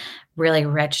that like really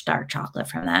rich dark chocolate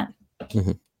from that.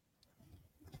 mhm.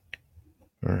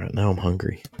 All right, now I'm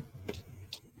hungry.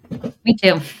 Me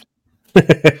too.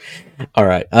 All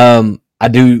right, I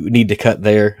do need to cut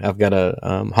there. I've got to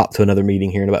hop to another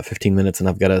meeting here in about 15 minutes, and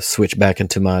I've got to switch back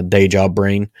into my day job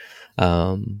brain.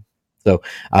 Um, so,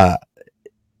 uh,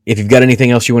 if you've got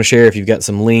anything else you want to share, if you've got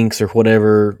some links or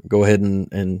whatever, go ahead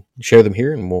and share them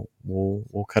here, and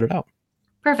we'll cut it out.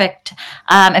 Perfect.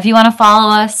 If you want to follow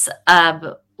us,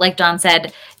 like John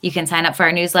said, you can sign up for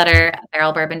our newsletter at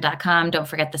barrelbourbon.com. Don't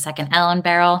forget the second L in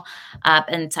barrel,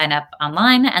 and sign up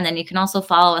online. And then you can also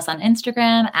follow us on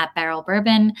Instagram at Barrel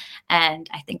Bourbon. And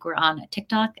I think we're on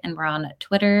TikTok and we're on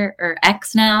Twitter or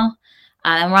X now.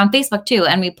 And we're on Facebook too.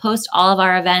 And we post all of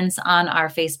our events on our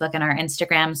Facebook and our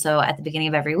Instagram. So at the beginning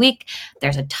of every week,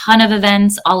 there's a ton of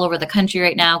events all over the country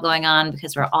right now going on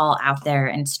because we're all out there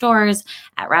in stores,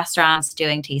 at restaurants,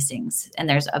 doing tastings. And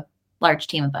there's a large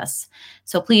team of us.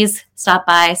 So please stop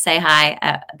by, say hi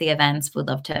at the events. We'd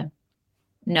love to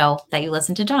know that you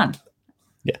listen to John.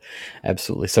 Yeah,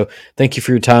 absolutely. So thank you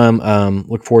for your time.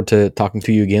 Look forward to talking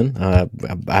to you again.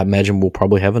 I imagine we'll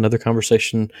probably have another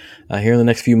conversation here in the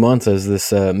next few months as this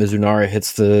Mizunara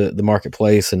hits the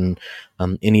marketplace and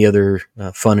any other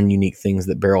fun and unique things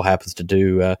that Barrell happens to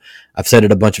do. I've said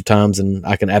it a bunch of times, and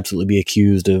I can absolutely be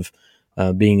accused of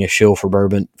being a shill for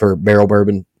Barrell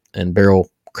bourbon and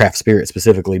Barrell craft spirit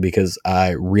specifically, because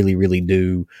I really, really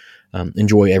do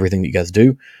enjoy everything that you guys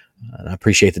do. And I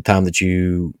appreciate the time that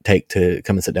you take to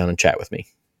come and sit down and chat with me.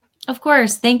 Of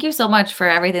course. Thank you so much for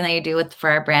everything that you do for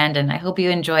our brand. And I hope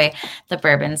you enjoy the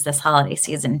bourbons this holiday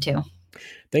season too.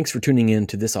 Thanks for tuning in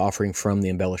to this offering from the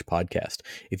Embellish Podcast.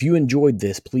 If you enjoyed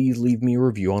this, please leave me a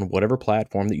review on whatever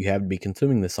platform that you have to be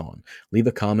consuming this on. Leave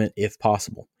a comment if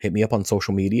possible. Hit me up on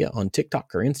social media on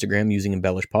TikTok or Instagram using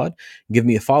Embellish Pod. Give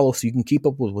me a follow so you can keep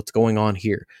up with what's going on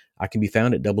here. I can be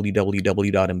found at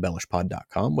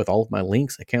www.embellishpod.com with all of my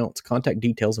links, accounts, contact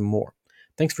details, and more.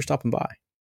 Thanks for stopping by.